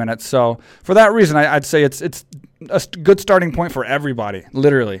 30 minutes. So for that reason, I'd say it's a good starting point for everybody,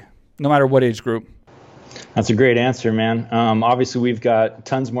 literally, no matter what age group. That's a great answer, man. Obviously, we've got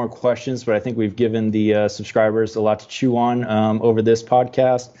tons more questions, but I think we've given the subscribers a lot to chew on over this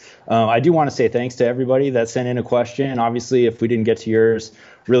podcast. I do want to say thanks to everybody that sent in a question. Obviously, if we didn't get to yours,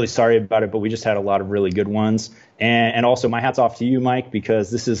 really sorry about it, but we just had a lot of really good ones. And also, my hat's off to you, Mike, because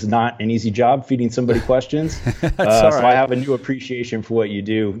this is not an easy job feeding somebody questions. Right. So I have a new appreciation for what you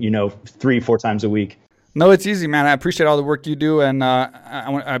do, 3-4 times a week. No, it's easy, man. I appreciate all the work you do, and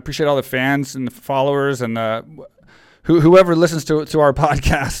I appreciate all the fans and the followers and whoever listens to our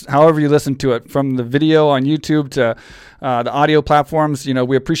podcast, however you listen to it, from the video on YouTube to the audio platforms.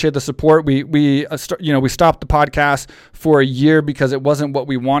 We appreciate the support. We stopped the podcast for a year because it wasn't what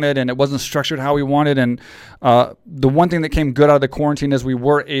we wanted and it wasn't structured how we wanted. And the one thing that came good out of the quarantine is we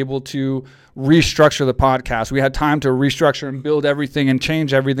were able to restructure the podcast. We had time to restructure and build everything and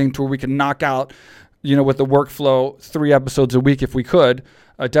change everything to where we can knock out, with the workflow, 3 episodes a week if we could,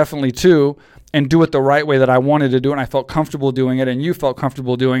 definitely 2, and do it the right way that I wanted to do it, and I felt comfortable doing it, and you felt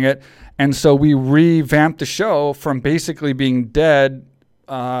comfortable doing it. And so we revamped the show from basically being dead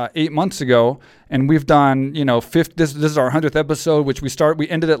 8 months ago, and we've done, this is our 100th episode, which we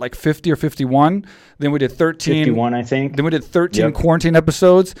ended at like 50 or 51. Then we did 13. 51, I think. Then we did 13 quarantine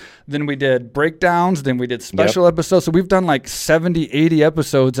episodes. Then we did breakdowns. Then we did special episodes. So we've done like 70, 80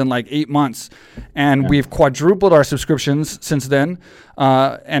 episodes in like 8 months. And we've quadrupled our subscriptions since then.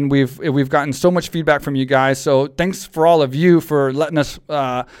 And we've gotten so much feedback from you guys. So thanks for all of you for letting us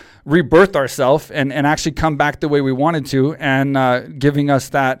rebirth ourselves and actually come back the way we wanted to, and giving us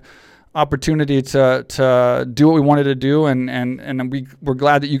that opportunity to do what we wanted to do, and we're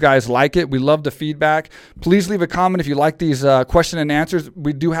glad that you guys like it. We love the feedback. Please leave a comment if you like these question and answers.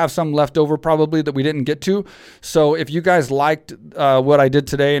 We do have some left over probably that we didn't get to. So if you guys liked what I did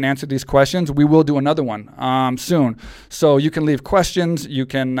today and answered these questions, we will do another one soon. So you can leave questions. You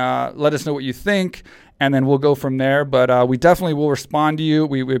can let us know what you think, and then we'll go from there. But we definitely will respond to you.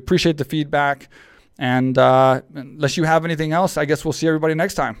 We appreciate the feedback. And unless you have anything else, I guess we'll see everybody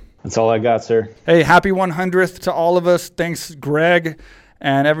next time. That's all I got, sir. Hey, happy 100th to all of us. Thanks, Greg,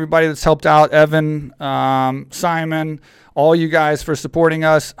 and everybody that's helped out, Evan, Simon, all you guys for supporting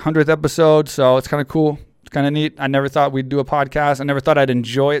us. 100th episode, so it's kind of cool. It's kind of neat. I never thought we'd do a podcast. I never thought I'd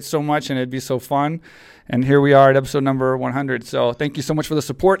enjoy it so much and it'd be so fun. And here we are at episode number 100. So thank you so much for the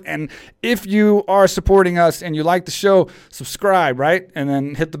support. And if you are supporting us and you like the show, subscribe, right? And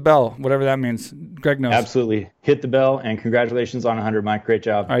then hit the bell, whatever that means. Greg knows. Absolutely. Hit the bell, and congratulations on 100, Mike. Great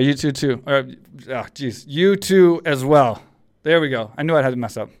job. All right, you two too. You two as well. There we go. I knew I'd have to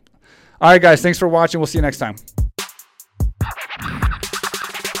mess up. All right, guys. Thanks for watching. We'll see you next time.